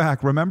running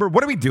back, remember?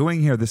 What are we doing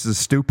here? This is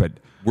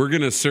stupid. We're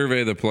going to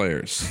survey the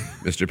players.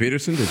 Mr.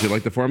 Peterson, did you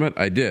like the format?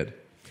 I did.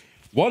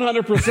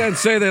 100%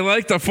 say they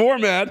like the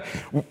format.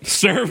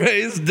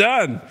 Survey's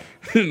done.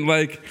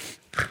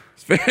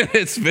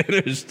 It's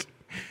finished.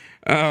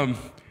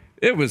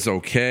 It was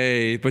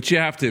okay, but you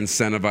have to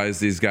incentivize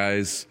these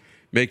guys.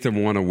 Make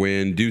them want to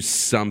win, do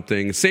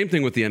something. Same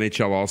thing with the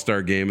NHL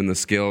All-Star Game and the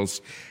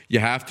skills. You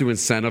have to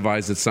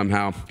incentivize it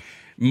somehow.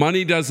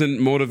 Money doesn't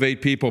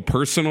motivate people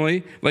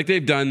personally.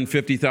 They've done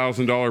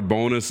 $50,000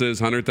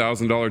 bonuses,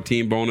 $100,000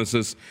 team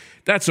bonuses.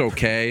 That's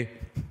okay.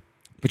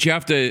 But you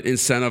have to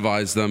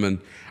incentivize them. And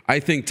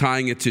I think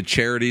tying it to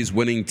charities,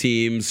 winning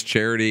teams,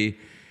 charity,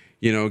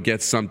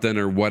 gets something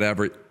or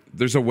whatever.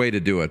 There's a way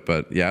to do it.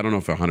 But, yeah, I don't know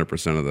if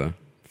 100% of the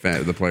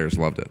players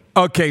loved it.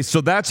 Okay,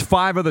 so that's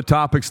 5 of the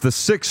topics. The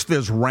 6th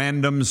is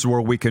randoms,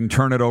 where we can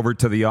turn it over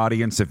to the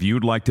audience if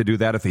you'd like to do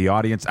that. If the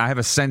audience, I have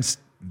a sense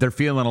they're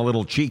feeling a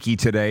little cheeky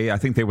today. I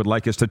think they would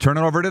like us to turn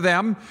it over to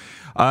them.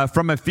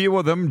 From a few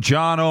of them,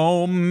 John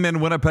Ohm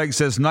in Winnipeg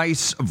says,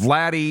 nice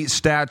Vladdy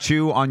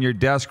statue on your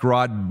desk,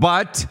 Rod,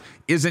 but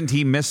isn't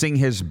he missing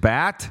his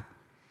bat?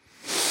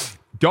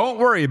 Don't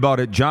worry about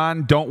it,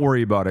 John. Don't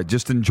worry about it.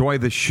 Just enjoy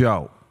the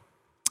show.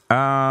 How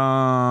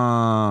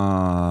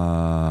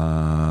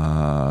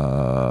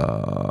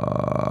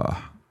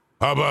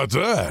about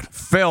that?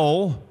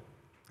 Phil,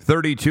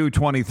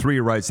 3223,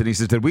 writes, and he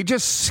says, did we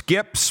just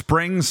skip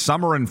spring,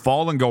 summer, and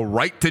fall and go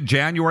right to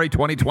January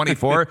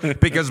 2024?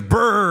 Because,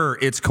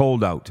 it's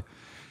cold out.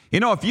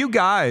 If you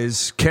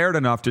guys cared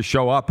enough to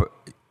show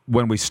up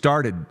when we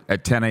started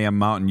at 10 a.m.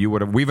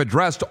 Mountain, we've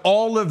addressed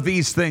all of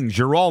these things.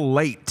 You're all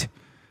late.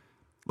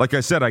 Like I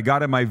said, I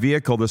got in my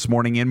vehicle this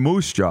morning in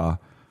Moose Jaw,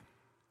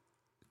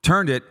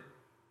 turned it,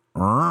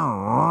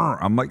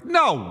 I'm like,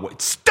 no,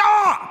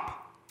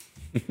 stop!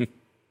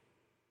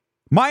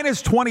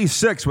 Minus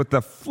 26 with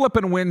the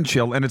flippin' wind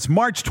chill, and it's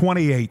March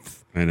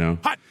 28th. I know.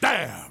 Hot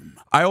damn!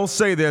 I will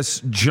say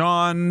this.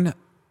 John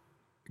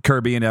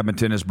Kirby in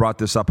Edmonton has brought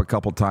this up a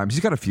couple times.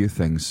 He's got a few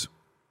things.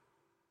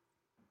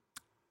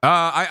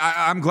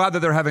 I'm glad that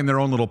they're having their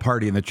own little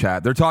party in the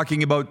chat. They're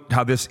talking about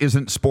how this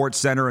isn't Sports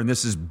Center and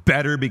this is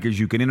better because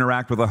you can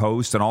interact with a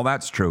host, and all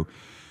that's true.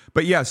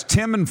 But yes,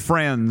 Tim and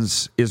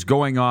Friends is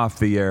going off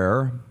the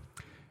air.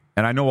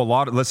 And I know a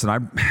lot of, this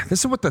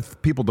is what the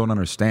people don't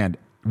understand.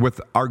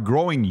 With our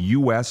growing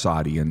U.S.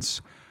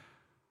 audience,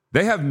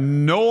 they have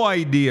no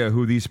idea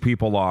who these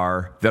people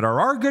are that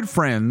are our good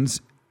friends.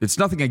 It's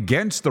nothing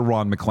against the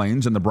Ron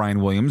McLeans and the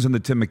Brian Williams and the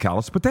Tim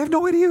McAllis, but they have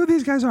no idea who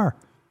these guys are.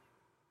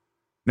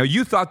 Now,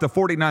 you thought the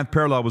 49th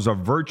parallel was a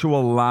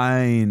virtual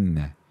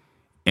line.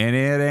 And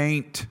it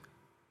ain't.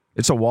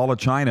 It's a wall of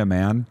China,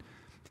 man.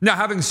 Now,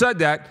 having said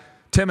that,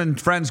 Tim and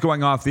Friends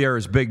going off the air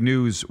is big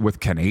news with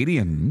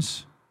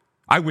Canadians,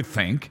 I would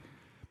think.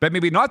 But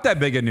maybe not that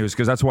big of news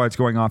because that's why it's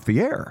going off the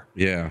air.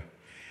 Yeah.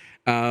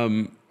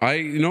 I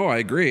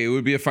agree. It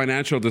would be a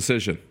financial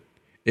decision.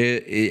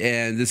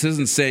 And this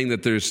isn't saying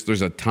that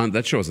there's a ton.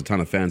 That show has a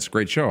ton of fans.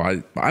 Great show.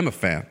 I'm a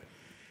fan.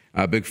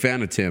 A big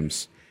fan of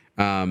Tim's.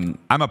 I'm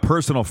a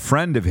personal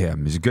friend of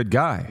him. He's a good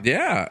guy.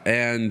 Yeah.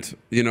 And,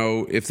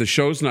 if the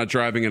show's not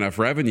driving enough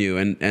revenue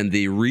and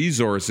the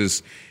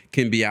resources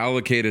can be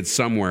allocated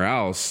somewhere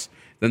else,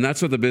 then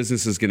that's what the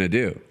business is going to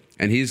do.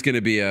 And he's going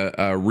to be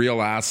a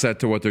real asset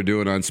to what they're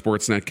doing on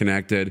Sportsnet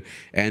Connected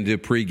and to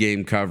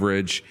pregame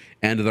coverage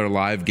and to their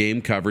live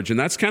game coverage. And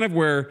that's kind of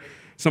where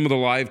some of the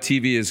live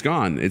TV has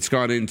gone. It's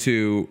gone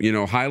into,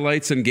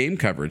 highlights and game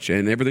coverage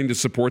and everything to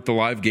support the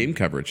live game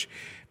coverage.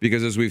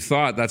 Because as we've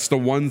thought, that's the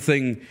one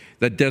thing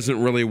that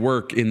doesn't really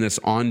work in this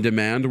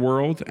on-demand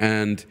world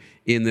and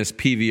in this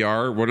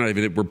PVR.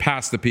 We're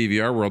past the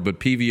PVR world, but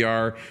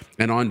PVR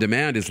and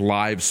on-demand is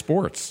live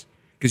sports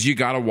because you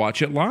got to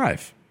watch it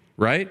live,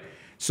 right?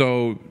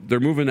 So they're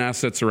moving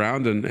assets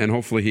around, and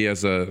hopefully he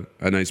has a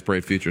nice,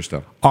 bright future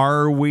still.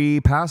 Are we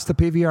past the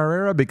PVR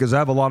era? Because I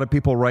have a lot of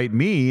people write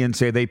me and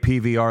say they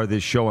PVR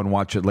this show and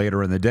watch it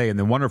later in the day. And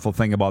the wonderful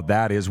thing about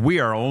that is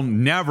we are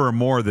never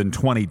more than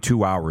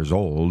 22 hours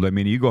old. I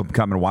mean, you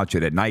come and watch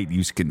it at night,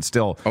 you can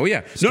still... Oh,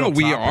 yeah. No,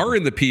 we are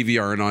in the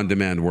PVR and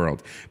on-demand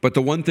world. But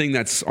the one thing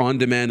that's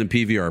on-demand and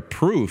PVR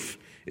proof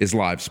is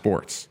live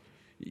sports.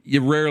 You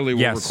rarely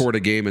will record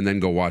a game and then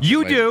go watch it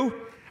later. You do.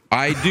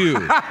 I do.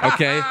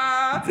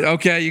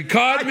 Okay, you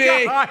caught me.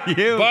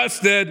 You.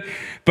 Busted.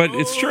 But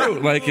it's true.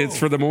 Like, it's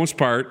for the most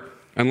part,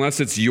 unless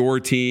it's your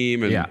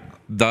team and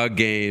the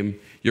game,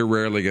 you're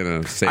rarely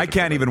going to say I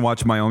can't even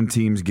watch my own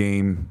team's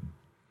game,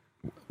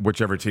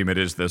 whichever team it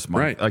is this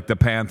month. Right. Like the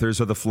Panthers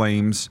or the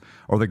Flames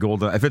or the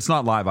Golden. If it's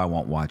not live, I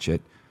won't watch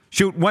it.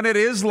 Shoot, when it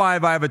is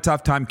live, I have a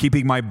tough time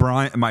keeping my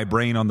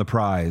brain on the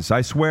prize.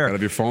 I swear. Gotta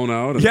have your phone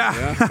out.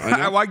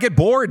 I get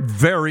bored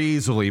very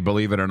easily,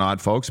 believe it or not,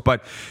 folks.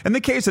 But in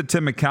the case of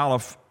Tim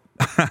McAuliffe,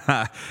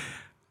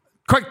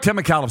 quick Tim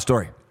McAuliffe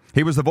story.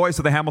 He was the voice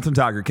of the Hamilton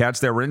Tiger Cats.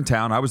 They were in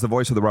town. I was the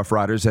voice of the Rough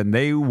Riders, and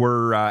they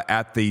were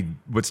at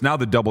what's now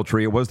the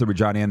Doubletree. It was the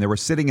Regina, and they were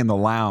sitting in the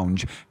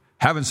lounge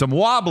having some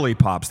wobbly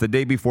pops the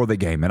day before the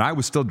game. And I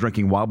was still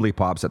drinking wobbly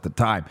pops at the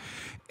time.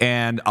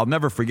 And I'll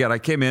never forget, I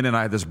came in and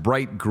I had this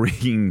bright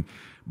green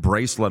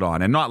bracelet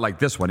on. And not like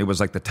this one. It was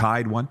like the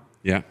Tide one.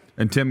 Yeah.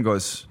 And Tim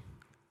goes,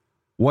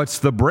 "What's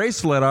the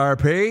bracelet,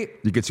 RP?"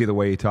 You could see the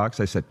way he talks.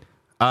 I said,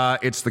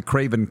 "It's the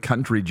Craven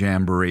Country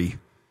Jamboree."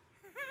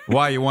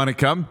 "Why, you want to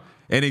come?"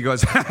 And he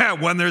goes,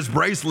 "When there's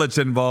bracelets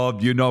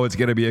involved, you know it's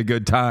going to be a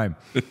good time."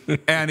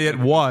 And it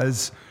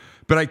was.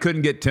 But I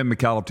couldn't get Tim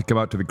McAuliffe to come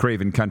out to the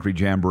Craven Country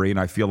Jamboree. And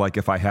I feel like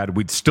if I had,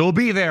 we'd still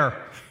be there.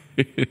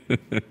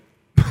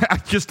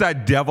 Just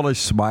that devilish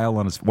smile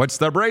on his... "What's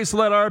the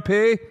bracelet,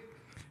 RP?"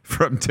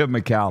 From Tim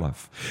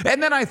McAuliffe.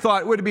 And then I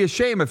thought, would it be a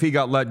shame if he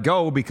got let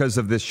go because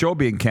of this show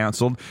being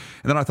canceled?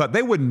 And then I thought,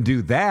 they wouldn't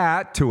do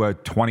that to a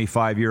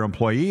 25-year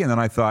employee. And then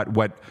I thought,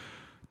 what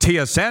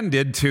TSN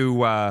did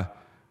to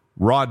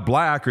Rod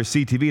Black or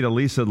CTV to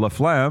Lisa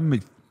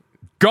Laflamme,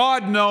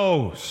 God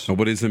knows.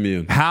 Nobody's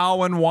immune.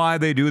 How and why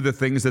they do the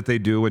things that they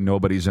do, and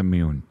nobody's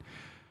immune.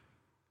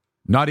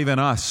 Not even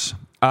us.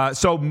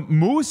 So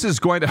Moose is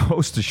going to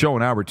host a show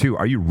in hour 2.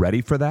 Are you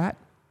ready for that?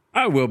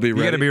 I will be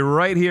ready. You're going to be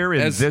right here in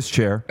this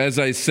chair. As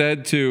I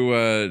said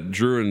to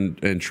Drew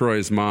and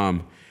Troy's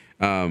mom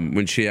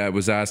when she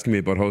was asking me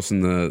about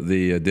hosting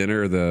the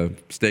dinner, the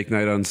steak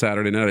night on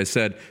Saturday night, I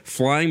said,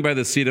 flying by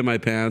the seat of my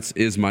pants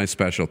is my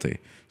specialty.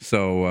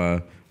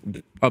 So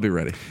I'll be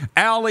ready.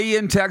 Allie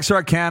in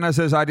Texarkana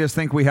says, "I just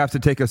think we have to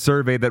take a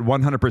survey that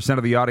 100%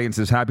 of the audience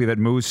is happy that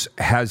Moose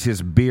has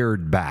his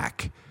beard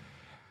back."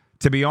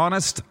 To be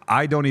honest,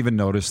 I don't even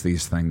notice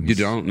these things. You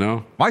don't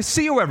know? I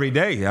see you every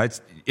day.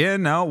 It's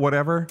in, out,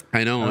 whatever.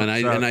 I know, and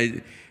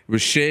I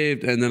was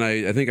shaved, and then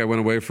I think I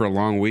went away for a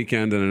long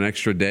weekend and an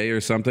extra day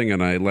or something,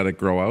 and I let it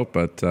grow out,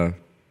 but...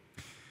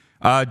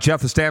 Jeff,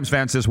 the Stamps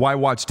fan, says, "Why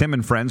watch Tim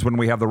and Friends when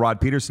we have the Rod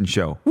Peterson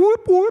show?"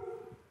 Whoop,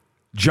 whoop.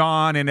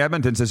 John in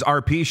Edmonton says,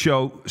 "RP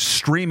show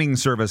streaming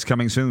service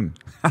coming soon."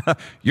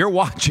 You're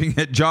watching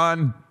it,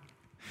 John.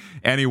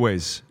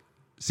 Anyways...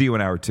 See you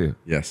in hour 2.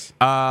 Yes.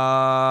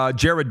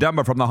 Jared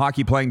Dumba from the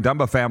Hockey Playing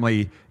Dumba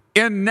family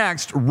in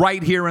next,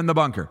 right here in the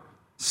bunker.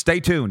 Stay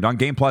tuned on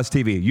Game Plus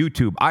TV,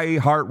 YouTube,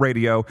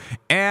 iHeartRadio,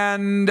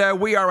 and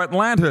we are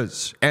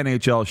Atlanta's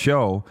NHL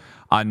show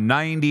on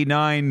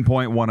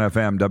 99.1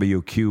 FM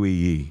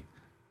WQEE.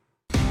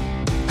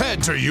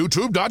 Head to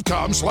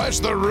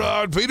youtube.com/The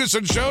Rod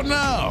Peterson Show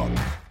now.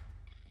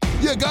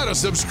 You gotta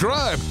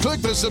subscribe.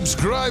 Click the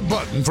subscribe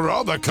button for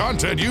all the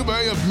content you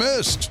may have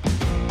missed.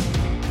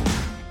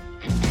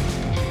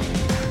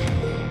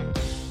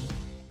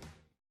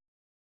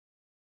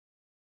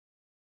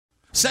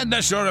 Send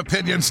us your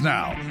opinions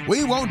now.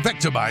 We won't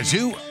victimize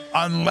you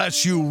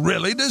unless you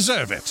really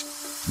deserve it.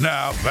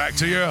 Now, back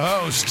to your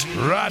host,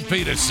 Rod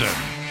Peterson.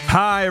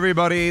 Hi,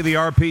 everybody. The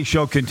RP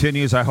show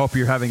continues. I hope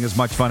you're having as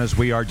much fun as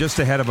we are. Just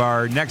ahead of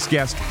our next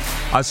guest,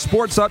 a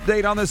sports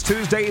update on this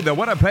Tuesday. The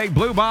Winnipeg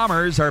Blue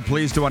Bombers are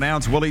pleased to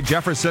announce Willie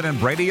Jefferson and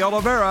Brady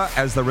Oliveira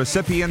as the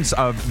recipients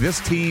of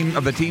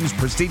the team's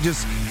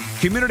prestigious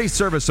Community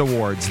Service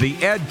Awards, the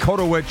Ed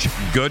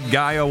Kotowich Good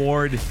Guy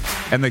Award,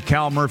 and the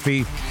Cal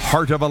Murphy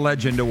Heart of a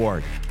Legend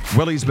Award.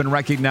 Willie's been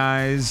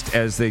recognized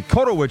as the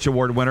Kotowich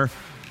Award winner,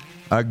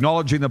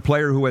 acknowledging the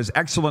player who has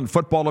excellent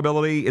football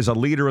ability, is a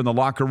leader in the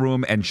locker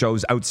room, and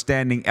shows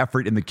outstanding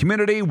effort in the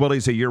community.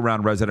 Willie's a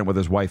year-round resident with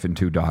his wife and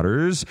 2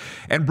 daughters.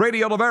 And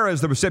Brady Oliveira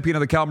is the recipient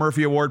of the Cal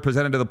Murphy Award,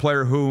 presented to the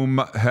player whom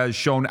has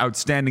shown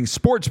outstanding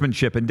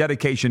sportsmanship and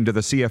dedication to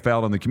the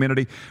CFL and the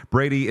community.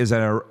 Brady is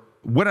a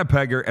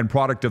Winnipegger and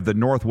product of the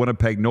North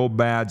Winnipeg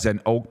Nomads and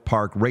Oak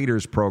Park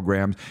Raiders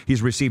programs.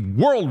 He's received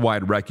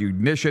worldwide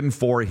recognition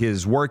for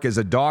his work as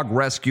a dog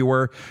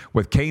rescuer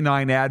with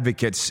canine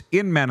advocates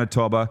in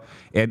Manitoba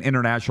and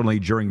internationally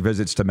during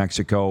visits to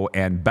Mexico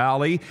and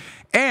Bali.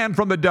 And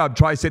from the Dub,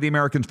 Tri-City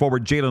Americans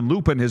forward Jalen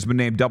Lupin has been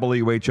named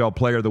WHL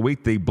Player of the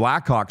Week. The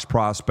Blackhawks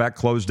prospect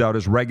closed out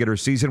his regular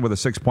season with a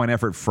 6-point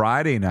effort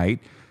Friday night,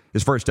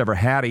 his first ever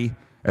Hattie,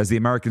 as the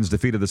Americans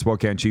defeated the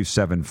Spokane Chiefs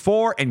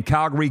 7-4. And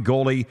Calgary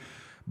goalie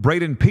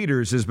Braden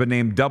Peters has been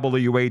named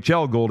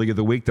WHL Goalie of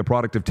the Week. The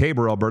product of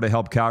Tabor, Alberta,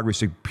 helped Calgary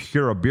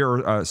secure a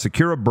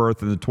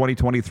berth in the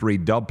 2023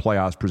 Dub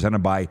playoffs presented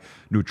by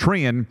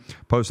Nutrien,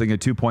 posting a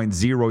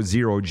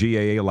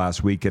 2.00 GAA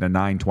last week and a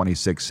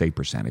 .926 save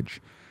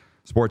percentage.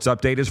 Sports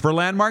update is for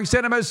Landmark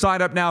Cinemas.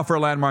 Sign up now for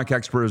Landmark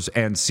Extras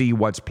and see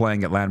what's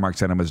playing at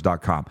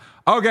landmarkcinemas.com.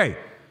 Okay.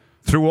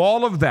 Through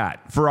all of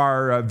that, for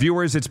our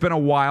viewers, it's been a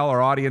while,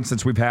 our audience,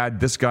 since we've had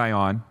this guy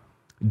on,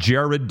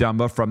 Jared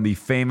Dumba from the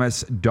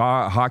famous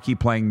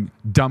hockey-playing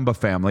Dumba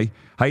family.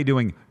 How you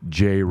doing,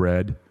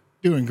 J-Red?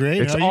 Doing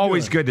great. It's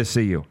always good to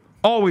see you.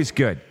 Always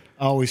good.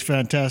 Always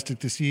fantastic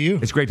to see you.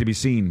 It's great to be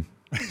seen,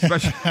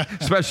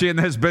 especially in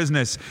this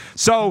business.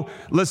 So,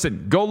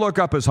 listen, go look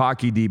up his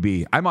Hockey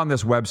DB. I'm on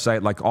this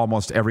website like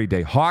almost every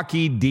day.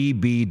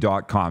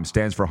 HockeyDB.com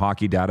stands for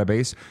Hockey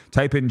Database.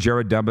 Type in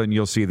Jared Dumba and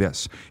you'll see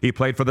this. He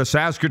played for the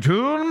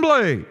Saskatoon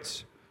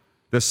Blades,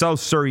 the South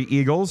Surrey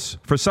Eagles.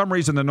 For some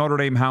reason, the Notre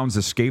Dame Hounds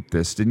escaped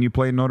this. Didn't you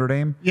play in Notre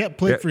Dame? Yeah,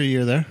 played for a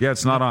year there. Yeah,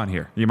 it's not on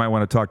here. You might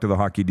want to talk to the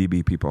Hockey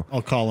DB people.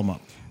 I'll call them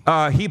up.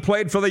 He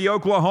played for the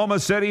Oklahoma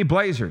City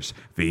Blazers,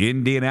 the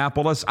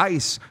Indianapolis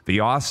Ice,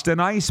 the Austin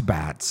Ice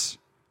Bats,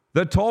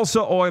 the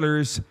Tulsa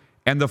Oilers,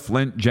 and the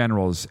Flint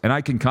Generals. And I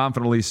can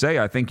confidently say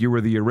I think you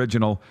were the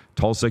original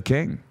Tulsa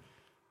King.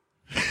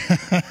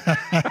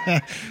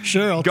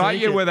 Sure, I'll Got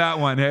take you it. with that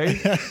one,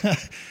 hey?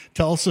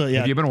 Tulsa, yeah.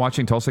 Have you been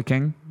watching Tulsa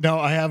King? No,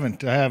 I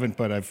haven't,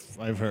 but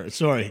I've heard.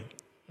 Sorry.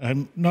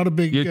 I'm not a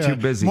big... You're too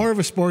busy. More of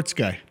a sports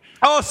guy.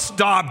 Oh,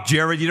 stop,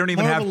 Jared. You don't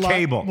even have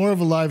cable. More of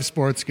a live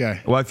sports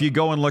guy. Well, if you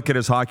go and look at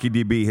his Hockey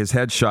DB, his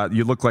headshot,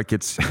 you look like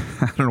it's,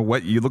 I don't know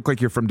what, you look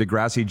like you're from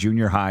Degrassi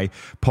Junior High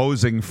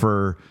posing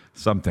for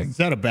something. Is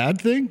that a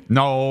bad thing?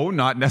 No,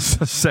 not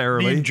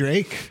necessarily. Me and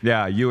Drake?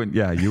 Yeah, you and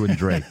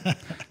Drake.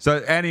 So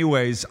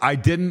anyways, I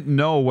didn't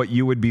know what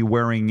you would be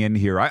wearing in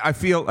here. I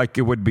feel like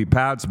it would be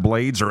Pats,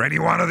 Blades, or any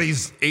one of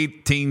these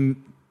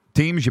 18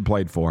 teams you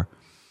played for.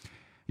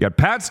 You got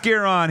Pat's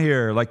gear on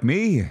here, like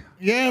me.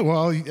 Yeah,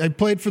 well, I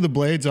played for the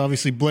Blades,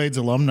 obviously Blades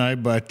alumni,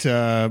 but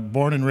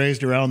born and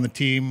raised around the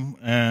team,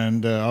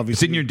 and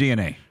obviously... It's in your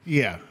DNA.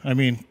 Yeah, I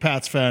mean,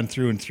 Pats fan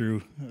through and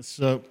through.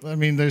 So, I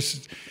mean,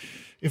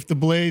 if the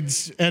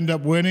Blades end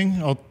up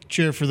winning, I'll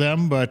cheer for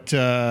them, but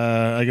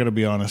I got to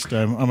be honest,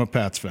 I'm a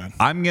Pats fan.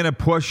 I'm going to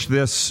push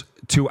this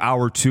to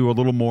hour 2, a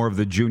little more of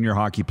the junior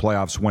hockey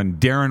playoffs, when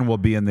Darren will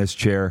be in this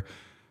chair.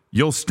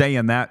 You'll stay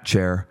in that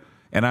chair.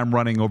 And I'm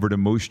running over to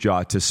Moose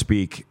Jaw to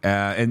speak.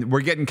 And we're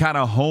getting kind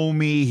of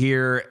homey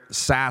here,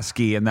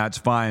 Sasky, and that's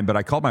fine. But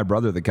I called my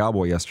brother, the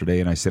Cowboy,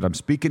 yesterday, and I said, I'm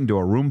speaking to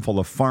a room full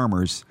of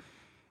farmers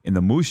in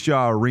the Moose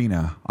Jaw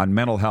Arena on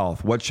mental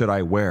health. What should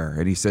I wear?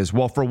 And he says,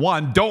 well, for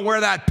one, don't wear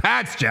that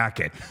Pats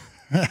jacket.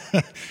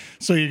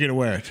 So you're going to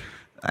wear it?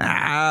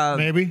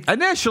 Maybe.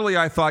 Initially,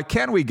 I thought,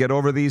 can we get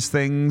over these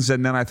things?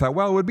 And then I thought,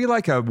 well, it would be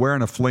like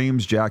wearing a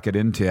Flames jacket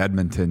into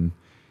Edmonton.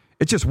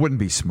 It just wouldn't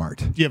be smart.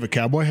 Do you have a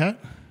cowboy hat?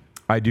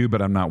 I do,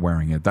 but I'm not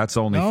wearing it. That's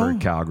only for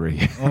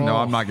Calgary. No,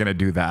 I'm not going to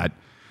do that.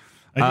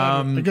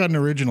 I got an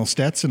original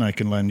Stetson I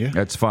can lend you.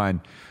 That's fine.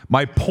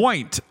 My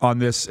point on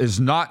this is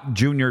not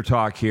junior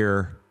talk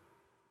here,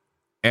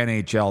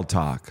 NHL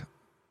talk.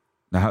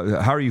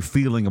 Now, how are you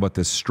feeling about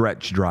this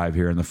stretch drive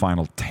here in the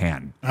final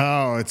 10?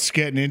 Oh, it's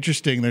getting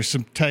interesting. There's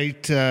some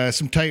tight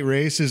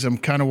races. I'm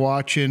kind of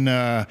watching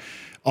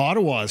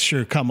Ottawa's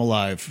sure come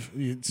alive.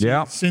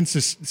 Yeah. Since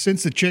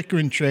the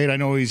Chychrun trade, I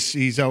know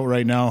he's out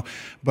right now,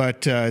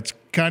 but it's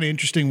kind of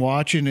interesting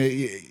watching.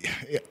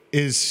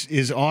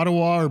 is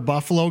Ottawa or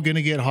Buffalo going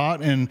to get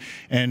hot and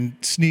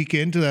sneak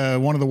into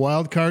one of the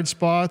wild card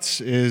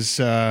spots? Is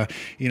seeing,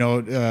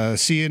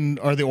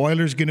 are the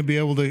Oilers going to be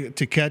able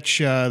to catch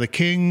the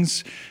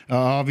Kings?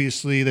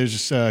 Obviously,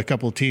 there's a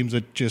couple of teams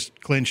that just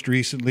clinched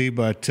recently,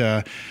 but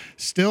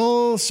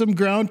still some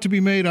ground to be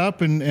made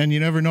up, and you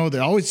never know.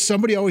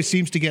 Somebody always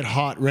seems to get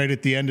hot right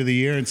at the end of the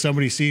year, and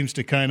somebody seems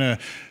to kind of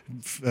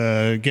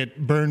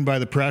get burned by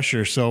the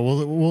pressure. So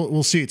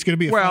we'll see. It's going to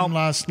be a fun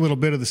last little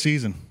bit of the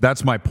season.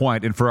 That's my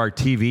point. And for our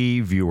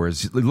TV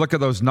viewers, look at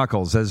those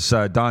knuckles. As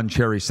Don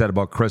Cherry said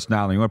about Chris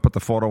Nowlin, you want to put the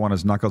photo on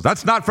his knuckles?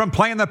 That's not from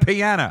playing the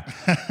piano.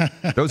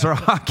 Those are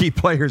hockey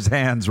players'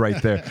 hands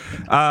right there.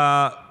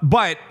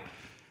 But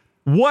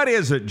what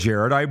is it,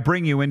 Jared? I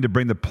bring you in to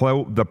bring the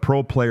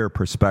pro player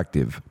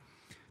perspective.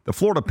 The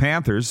Florida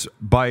Panthers,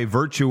 by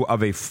virtue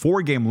of a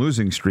 4-game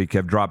losing streak,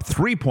 have dropped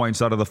 3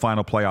 points out of the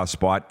final playoff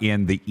spot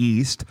in the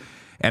East.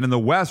 And in the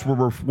West,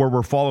 where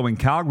we're following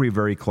Calgary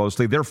very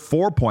closely, they're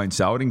 4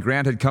 points out. And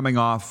granted, coming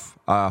off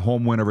a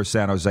home win over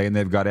San Jose, and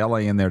they've got LA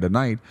in there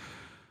tonight.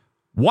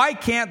 Why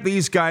can't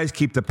these guys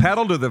keep the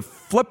pedal to the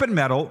flipping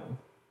metal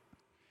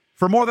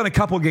for more than a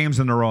couple games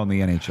in a row in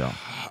the NHL?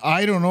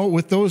 I don't know.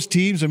 With those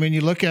teams, I mean, you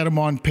look at them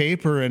on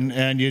paper,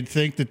 and you'd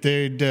think that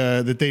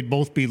they'd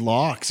both be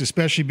locks,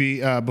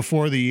 especially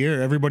before the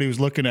year. Everybody was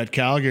looking at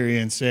Calgary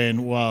and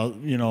saying, well,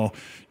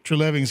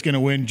 Treliving's going to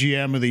win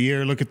GM of the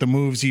year. Look at the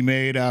moves he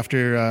made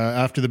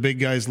after the big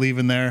guys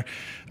leaving there.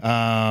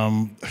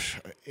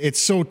 It's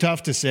so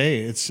tough to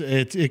say.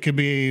 It could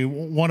be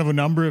one of a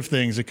number of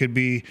things. It could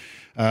be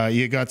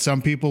you got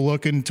some people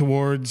looking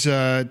towards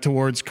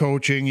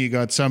coaching. You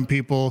got some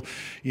people,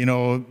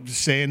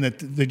 saying that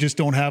they just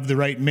don't have the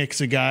right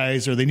mix of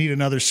guys, or they need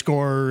another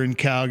scorer in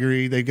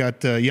Calgary. They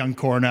got young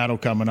Coronado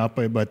coming up,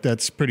 but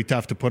that's pretty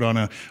tough to put on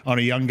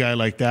a young guy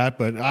like that.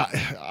 But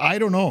I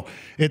don't know.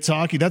 It's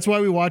hockey. That's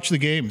why we watch the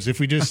games. If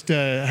we just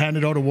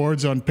handed out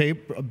awards on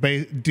paper,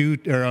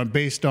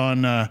 based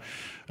on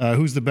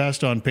who's the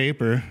best on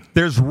paper.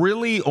 There's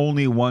really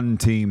only one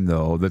team,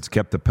 though, that's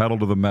kept the pedal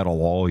to the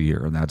metal all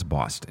year, and that's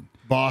Boston.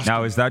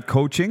 Now, is that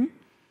coaching?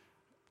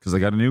 Because they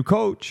got a new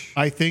coach.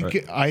 I think.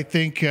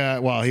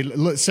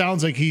 It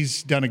sounds like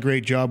he's done a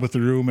great job with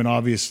the room, and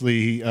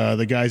obviously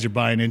the guys are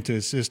buying into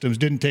his systems.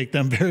 Didn't take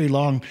them very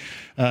long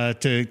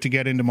to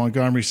get into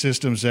Montgomery's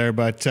systems there,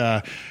 but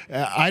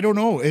I don't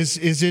know.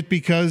 Is it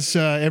because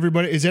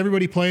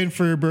everybody playing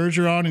for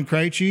Bergeron and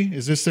Krejci?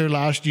 Is this their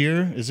last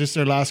year? Is this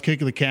their last kick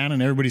of the can,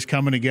 and everybody's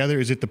coming together?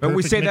 Is it the perfect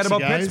we say mix that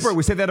about of guys? Pittsburgh.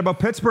 We say that about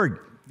Pittsburgh.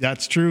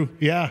 That's true.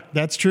 Yeah,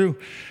 that's true.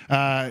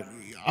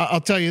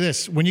 I'll tell you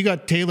this: when you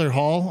got Taylor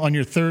Hall on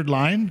your third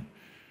line,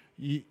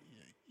 you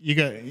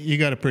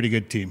got a pretty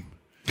good team.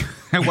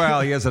 Well,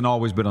 he hasn't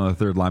always been on the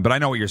third line, but I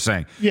know what you're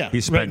saying. Yeah, he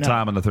spent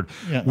time on the third.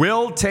 Yeah.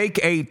 We'll take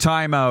a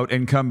timeout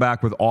and come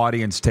back with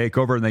audience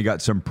takeover, and they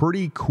got some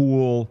pretty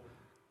cool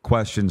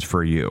questions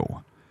for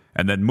you.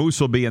 And then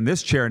Moose will be in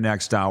this chair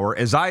next hour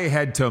as I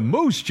head to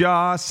Moose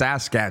Jaw,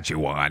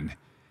 Saskatchewan.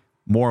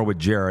 More with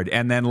Jared.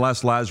 And then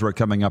Les Lazara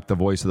coming up, the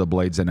voice of the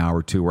Blades, in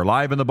hour 2. We're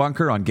live in the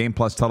bunker on Game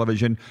Plus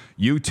Television,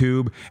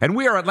 YouTube, and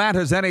we are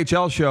Atlanta's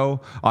NHL show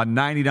on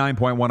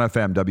 99.1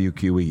 FM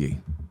WQEE.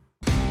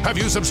 Have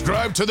you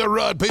subscribed to the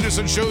Rod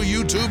Peterson Show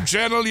YouTube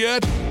channel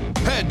yet?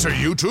 Head to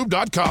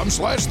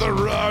youtube.com/The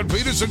Rod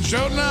Peterson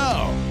Show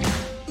now.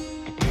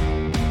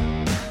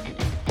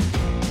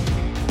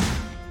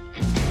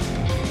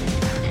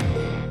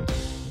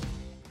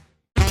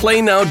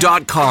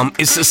 PlayNow.com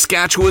is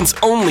Saskatchewan's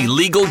only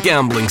legal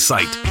gambling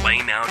site.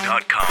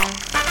 PlayNow.com.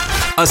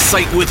 A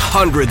site with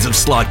hundreds of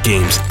slot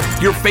games,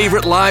 your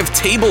favorite live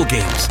table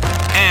games,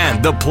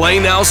 and the Play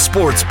Now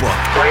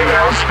Sportsbook. Play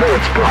Now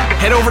Sportsbook.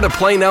 Head over to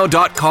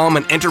PlayNow.com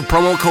and enter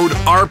promo code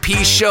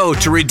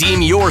RPSHOW to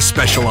redeem your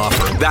special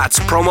offer. That's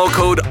promo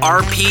code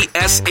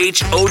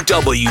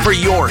RPSHOW for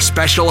your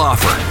special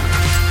offer.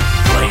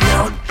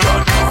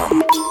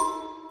 PlayNow.com.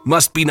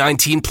 Must be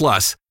 19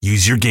 plus.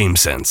 Use your game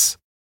sense.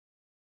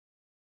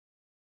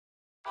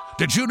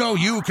 Did you know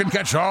you can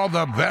catch all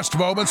the best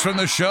moments from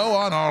the show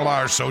on all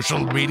our social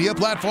media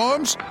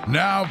platforms?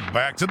 Now,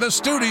 back to the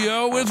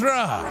studio with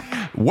Rob.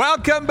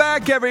 Welcome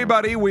back,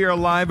 everybody. We are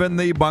live in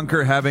the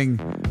bunker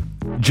having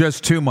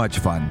just too much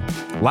fun.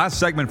 Last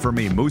segment for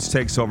me. Moose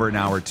takes over in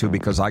hour 2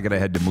 because I got to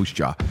head to Moose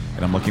Jaw,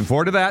 and I'm looking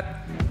forward to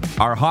that.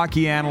 Our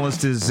hockey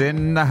analyst is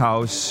in the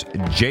house,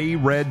 J.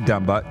 Red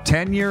Dumba.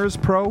 10 years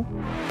pro?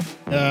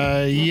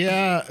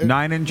 Yeah.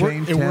 9 and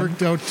change? It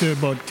worked out to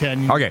about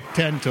 10. Okay.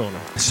 10 total.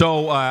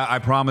 So I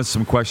promised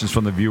some questions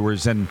from the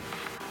viewers, and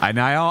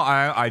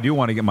I do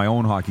want to get my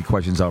own hockey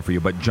questions out for you,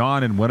 but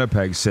John in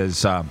Winnipeg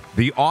says,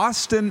 the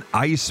Austin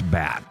Ice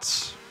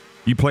Bats.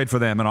 You played for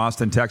them in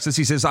Austin, Texas.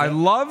 He says, I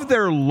love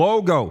their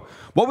logo.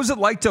 What was it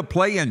like to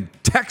play in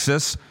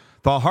Texas,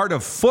 the heart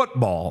of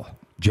football,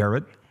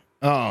 Jared?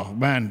 Oh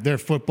man, they're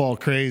football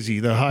crazy.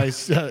 The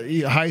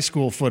high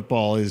school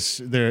football is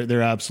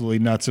they're absolutely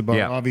nuts about.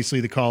 Yeah. Obviously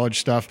the college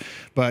stuff,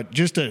 but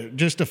just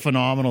a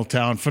phenomenal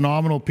town,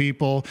 phenomenal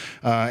people.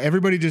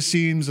 Everybody just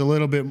seems a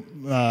little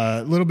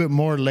bit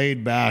more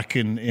laid back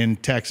in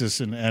Texas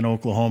and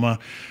Oklahoma.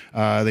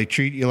 They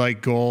treat you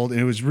like gold. And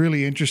it was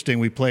really interesting.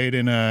 We played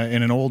in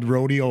an old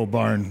rodeo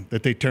barn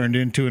that they turned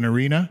into an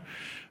arena.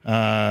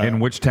 In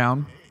which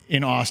town?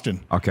 In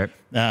Austin. Okay.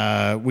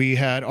 We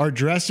had our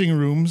dressing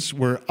rooms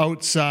were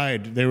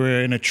outside. They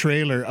were in a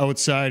trailer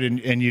outside,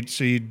 and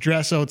you'd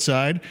dress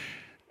outside,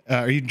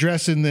 or you'd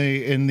dress in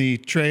the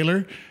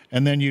trailer,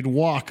 and then you'd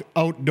walk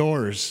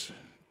outdoors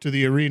to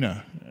the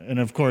arena. And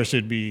of course,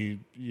 it'd be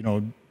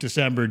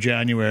December,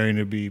 January, and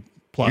it'd be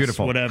plus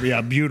beautiful. Whatever.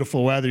 Yeah,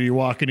 beautiful weather. You're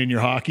walking in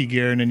your hockey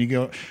gear, and then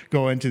you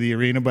go into the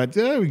arena. But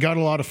we got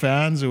a lot of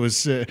fans. It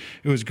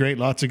was great.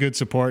 Lots of good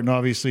support, and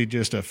obviously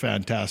just a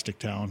fantastic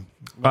town.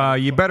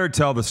 You better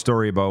tell the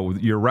story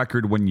about your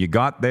record when you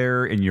got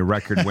there and your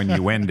record when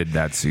you ended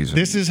that season.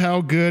 This is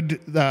how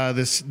good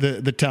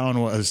the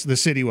town was, the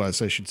city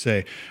was, I should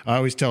say. I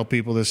always tell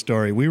people this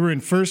story. We were in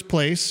first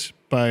place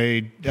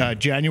by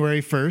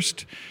January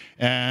 1st,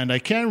 and I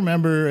can't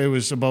remember. It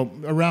was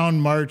around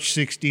March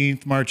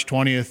 16th, March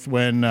 20th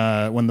when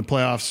the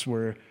playoffs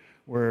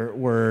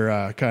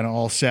were kind of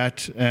all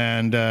set,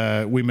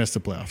 and we missed the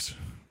playoffs.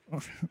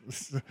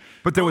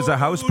 But there was a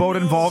houseboat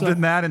involved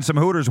in that, and some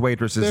Hooters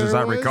waitresses, as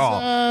I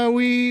recall.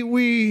 We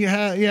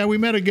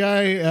met a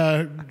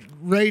guy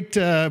right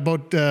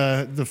about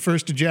the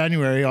 1st of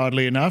January,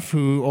 oddly enough,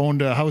 who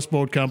owned a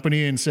houseboat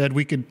company and said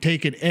we could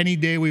take it any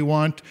day we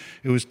want.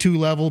 It was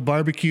 2-level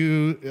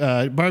barbecue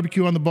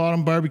on the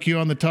bottom, barbecue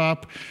on the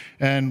top,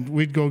 and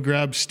we'd go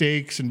grab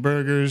steaks and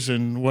burgers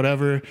and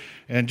whatever,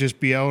 and just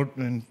be out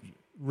and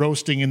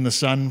roasting in the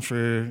sun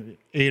for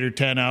 8 or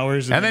 10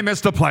 hours. And they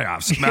missed the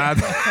playoffs.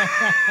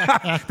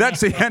 That's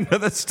the end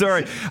of the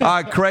story.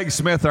 Craig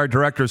Smith, our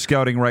director of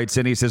scouting, writes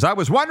in. He says, I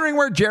was wondering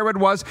where Jared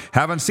was.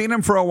 Haven't seen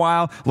him for a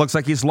while. Looks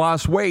like he's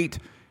lost weight.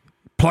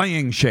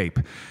 Playing shape.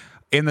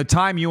 In the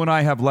time you and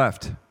I have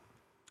left,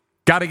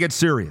 got to get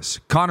serious.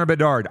 Connor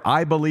Bedard,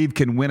 I believe,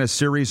 can win a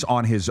series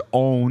on his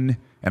own.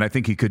 And I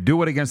think he could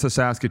do it against the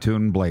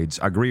Saskatoon Blades.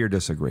 Agree or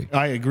disagree?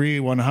 I agree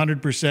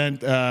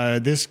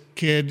 100%. This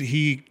kid,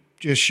 he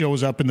just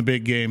shows up in the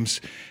big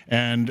games,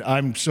 and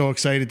I'm so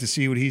excited to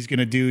see what he's going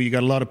to do. You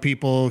got a lot of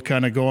people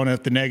kind of going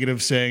at the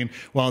negative, saying,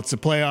 well, it's the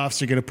playoffs,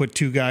 they're going to put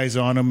 2 guys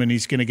on him and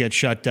he's going to get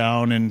shut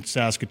down and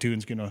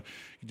Saskatoon's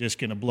just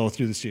going to blow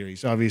through the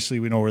series. Obviously,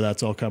 we know where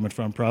that's all coming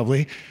from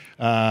probably.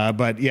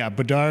 But yeah,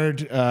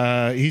 Bedard,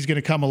 he's going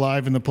to come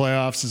alive in the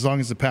playoffs as long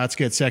as the Pats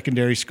get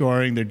secondary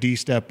scoring, their D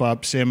step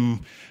up,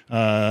 Sim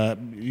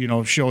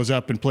shows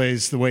up and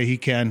plays the way he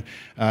can.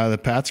 The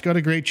Pats got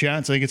a great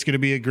chance. I think it's going to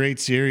be a great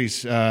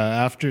series.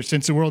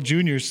 Since the World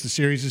Juniors, the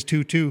series is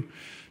 2-2.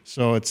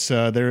 So it's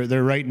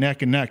they're right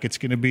neck and neck. It's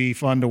going to be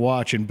fun to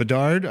watch. And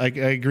Bedard, I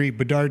agree.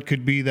 Bedard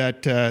could be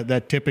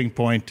that tipping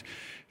point.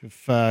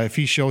 If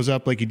he shows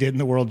up like he did in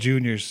the World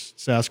Juniors,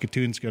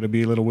 Saskatoon's got to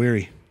be a little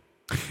weary.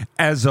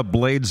 As a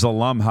Blades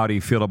alum, how do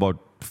you feel about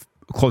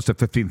close to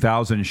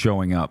 15,000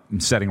 showing up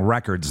and setting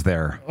records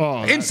there?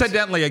 Oh,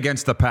 incidentally,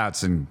 against the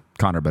Pats and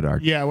Connor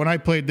Bedard. Yeah, when I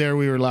played there,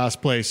 we were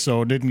last place,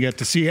 so didn't get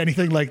to see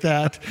anything like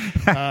that.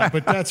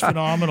 But that's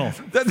phenomenal.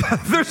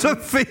 There's a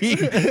theme.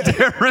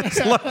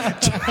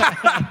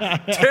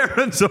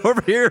 Darren's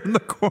over here in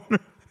the corner.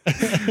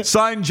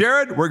 Sign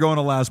Jared, we're going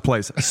to last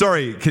place.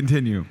 Sorry,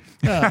 continue.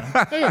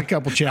 I got a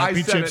couple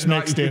championships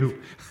mixed in.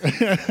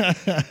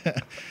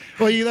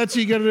 Well, that's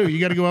what you got to do. You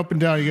got to go up and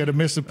down. You got to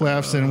miss the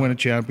playoffs and win a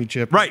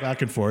championship. Right.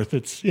 Back and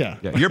forth. Yeah,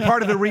 you're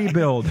part of the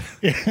rebuild.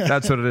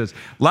 That's what it is.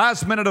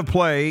 Last minute of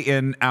play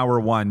in hour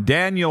 1.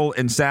 Daniel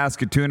in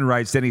Saskatoon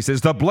writes in. He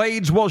says, the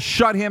Blades will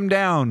shut him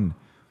down.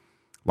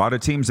 A lot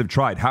of teams have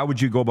tried. How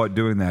would you go about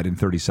doing that in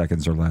 30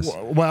 seconds or less?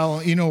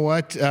 Well, you know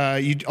what?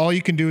 All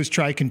you can do is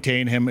try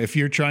contain him. If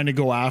you're trying to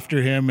go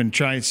after him and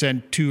try and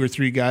send 2 or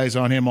 3 guys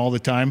on him all the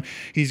time,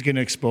 he's going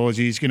to expose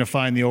you. He's going to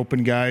find the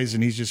open guys,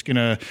 and he's just going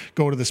to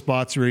go to the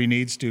spots where he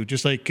needs to.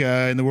 Just like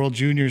in the World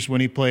Juniors when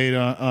he played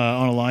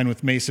on a line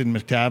with Mason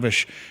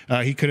McTavish.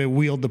 He could have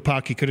wheeled the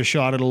puck. He could have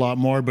shot it a lot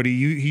more, but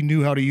he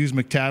knew how to use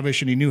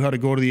McTavish, and he knew how to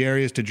go to the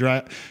areas to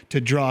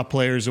draw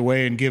players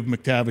away and give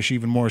McTavish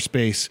even more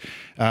space.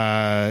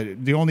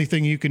 The only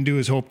thing you can do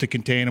is hope to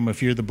contain him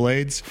if you're the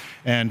Blades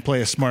and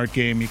play a smart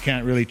game. You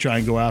can't really try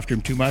and go after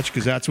him too much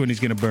because that's when he's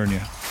going to burn you.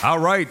 All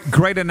right.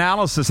 Great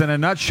analysis in a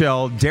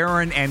nutshell.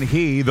 Darren and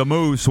the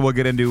Moose, will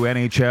get into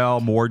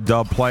NHL, more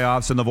dub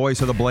playoffs, and the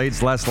voice of the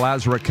Blades, Les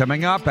Lazaruk,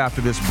 coming up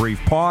after this brief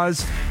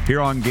pause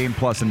here on Game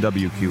Plus and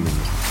WQE.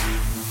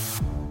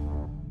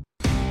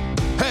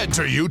 Head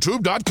to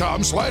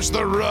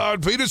youtube.com/The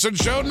Rod Peterson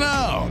Show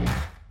now.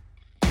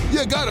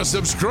 You gotta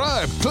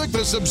subscribe. Click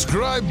the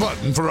subscribe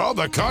button for all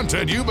the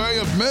content you may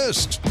have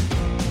missed.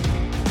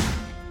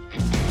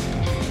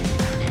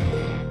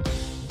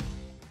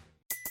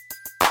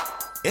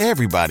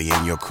 Everybody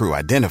in your crew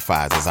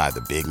identifies as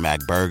either Big Mac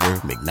Burger,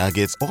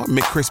 McNuggets, or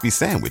McCrispy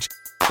Sandwich.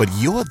 but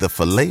you're the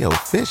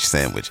Filet-O-Fish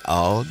Sandwich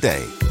all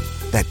day.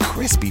 That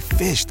crispy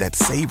fish, that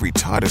savory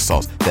tartar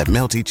sauce, that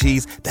melty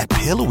cheese, that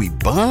pillowy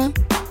bun.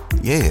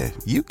 Yeah,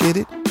 you get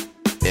it.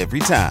 Every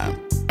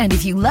time. And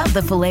if you love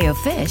the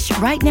Filet-O-Fish,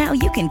 right now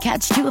you can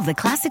catch two of the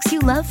classics you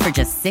love for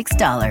just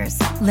 $6.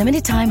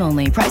 Limited time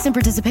only. Price and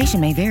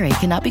participation may vary.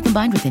 Cannot be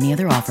combined with any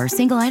other offer.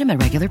 Single item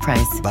at regular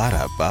price.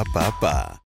 Ba-da-ba-ba-ba.